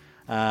 chuffs.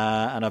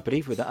 And I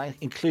believe with that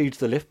includes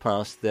the lift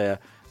pass, the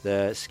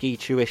ski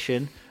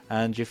tuition,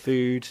 and your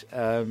food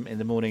in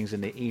the mornings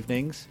and the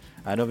evenings.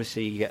 And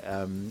obviously you get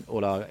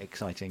all our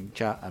exciting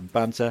chat and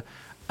banter.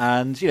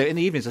 And, in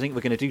the evenings I think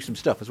we're going to do some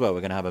stuff as well.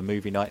 We're going to have a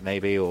movie night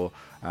maybe, or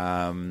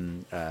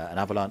an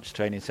avalanche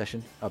training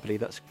session. I believe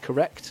that's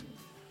correct.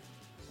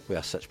 We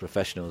are such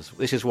professionals.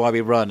 This is why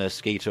we run a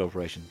ski tour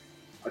operation.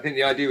 I think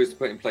the idea was to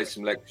put in place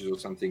some lectures or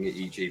something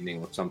each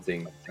evening or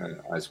something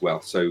as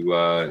well. So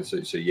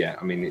yeah,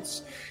 I mean,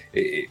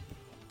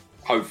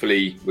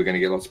 hopefully we're going to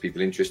get lots of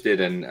people interested,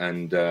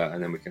 and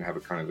then we can have a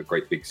kind of a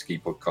great big ski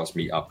podcast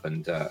meet up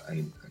and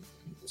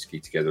ski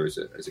together as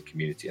a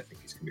community. I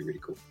think it's going to be really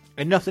cool.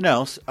 And nothing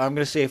else, I'm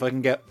going to see if I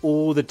can get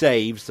all the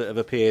Daves that have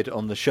appeared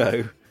on the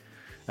show,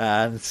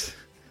 and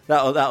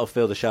that'll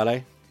fill the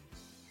chalet.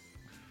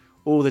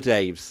 All the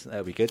Daves,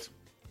 that'll be good.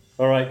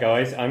 All right,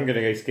 guys, I'm going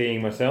to go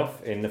skiing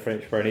myself in the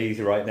French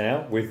Pyrénées right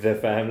now with the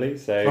family.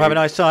 So we'll have a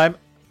nice time.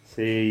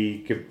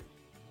 See.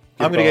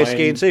 I'm going to go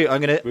skiing too. I'm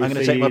going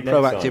to take my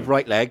proactive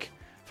right leg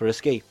for a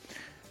ski.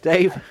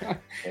 Dave?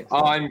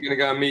 I'm going to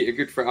go and meet a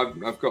good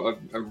friend. I've got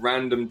a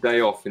random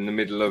day off in the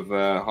middle of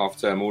half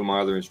term. All my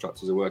other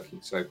instructors are working,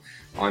 so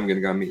I'm going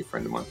to go and meet a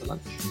friend of mine for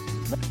lunch.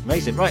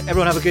 Amazing. Right,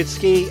 everyone have a good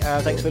ski.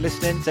 Thanks for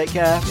listening. Take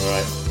care. All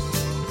right.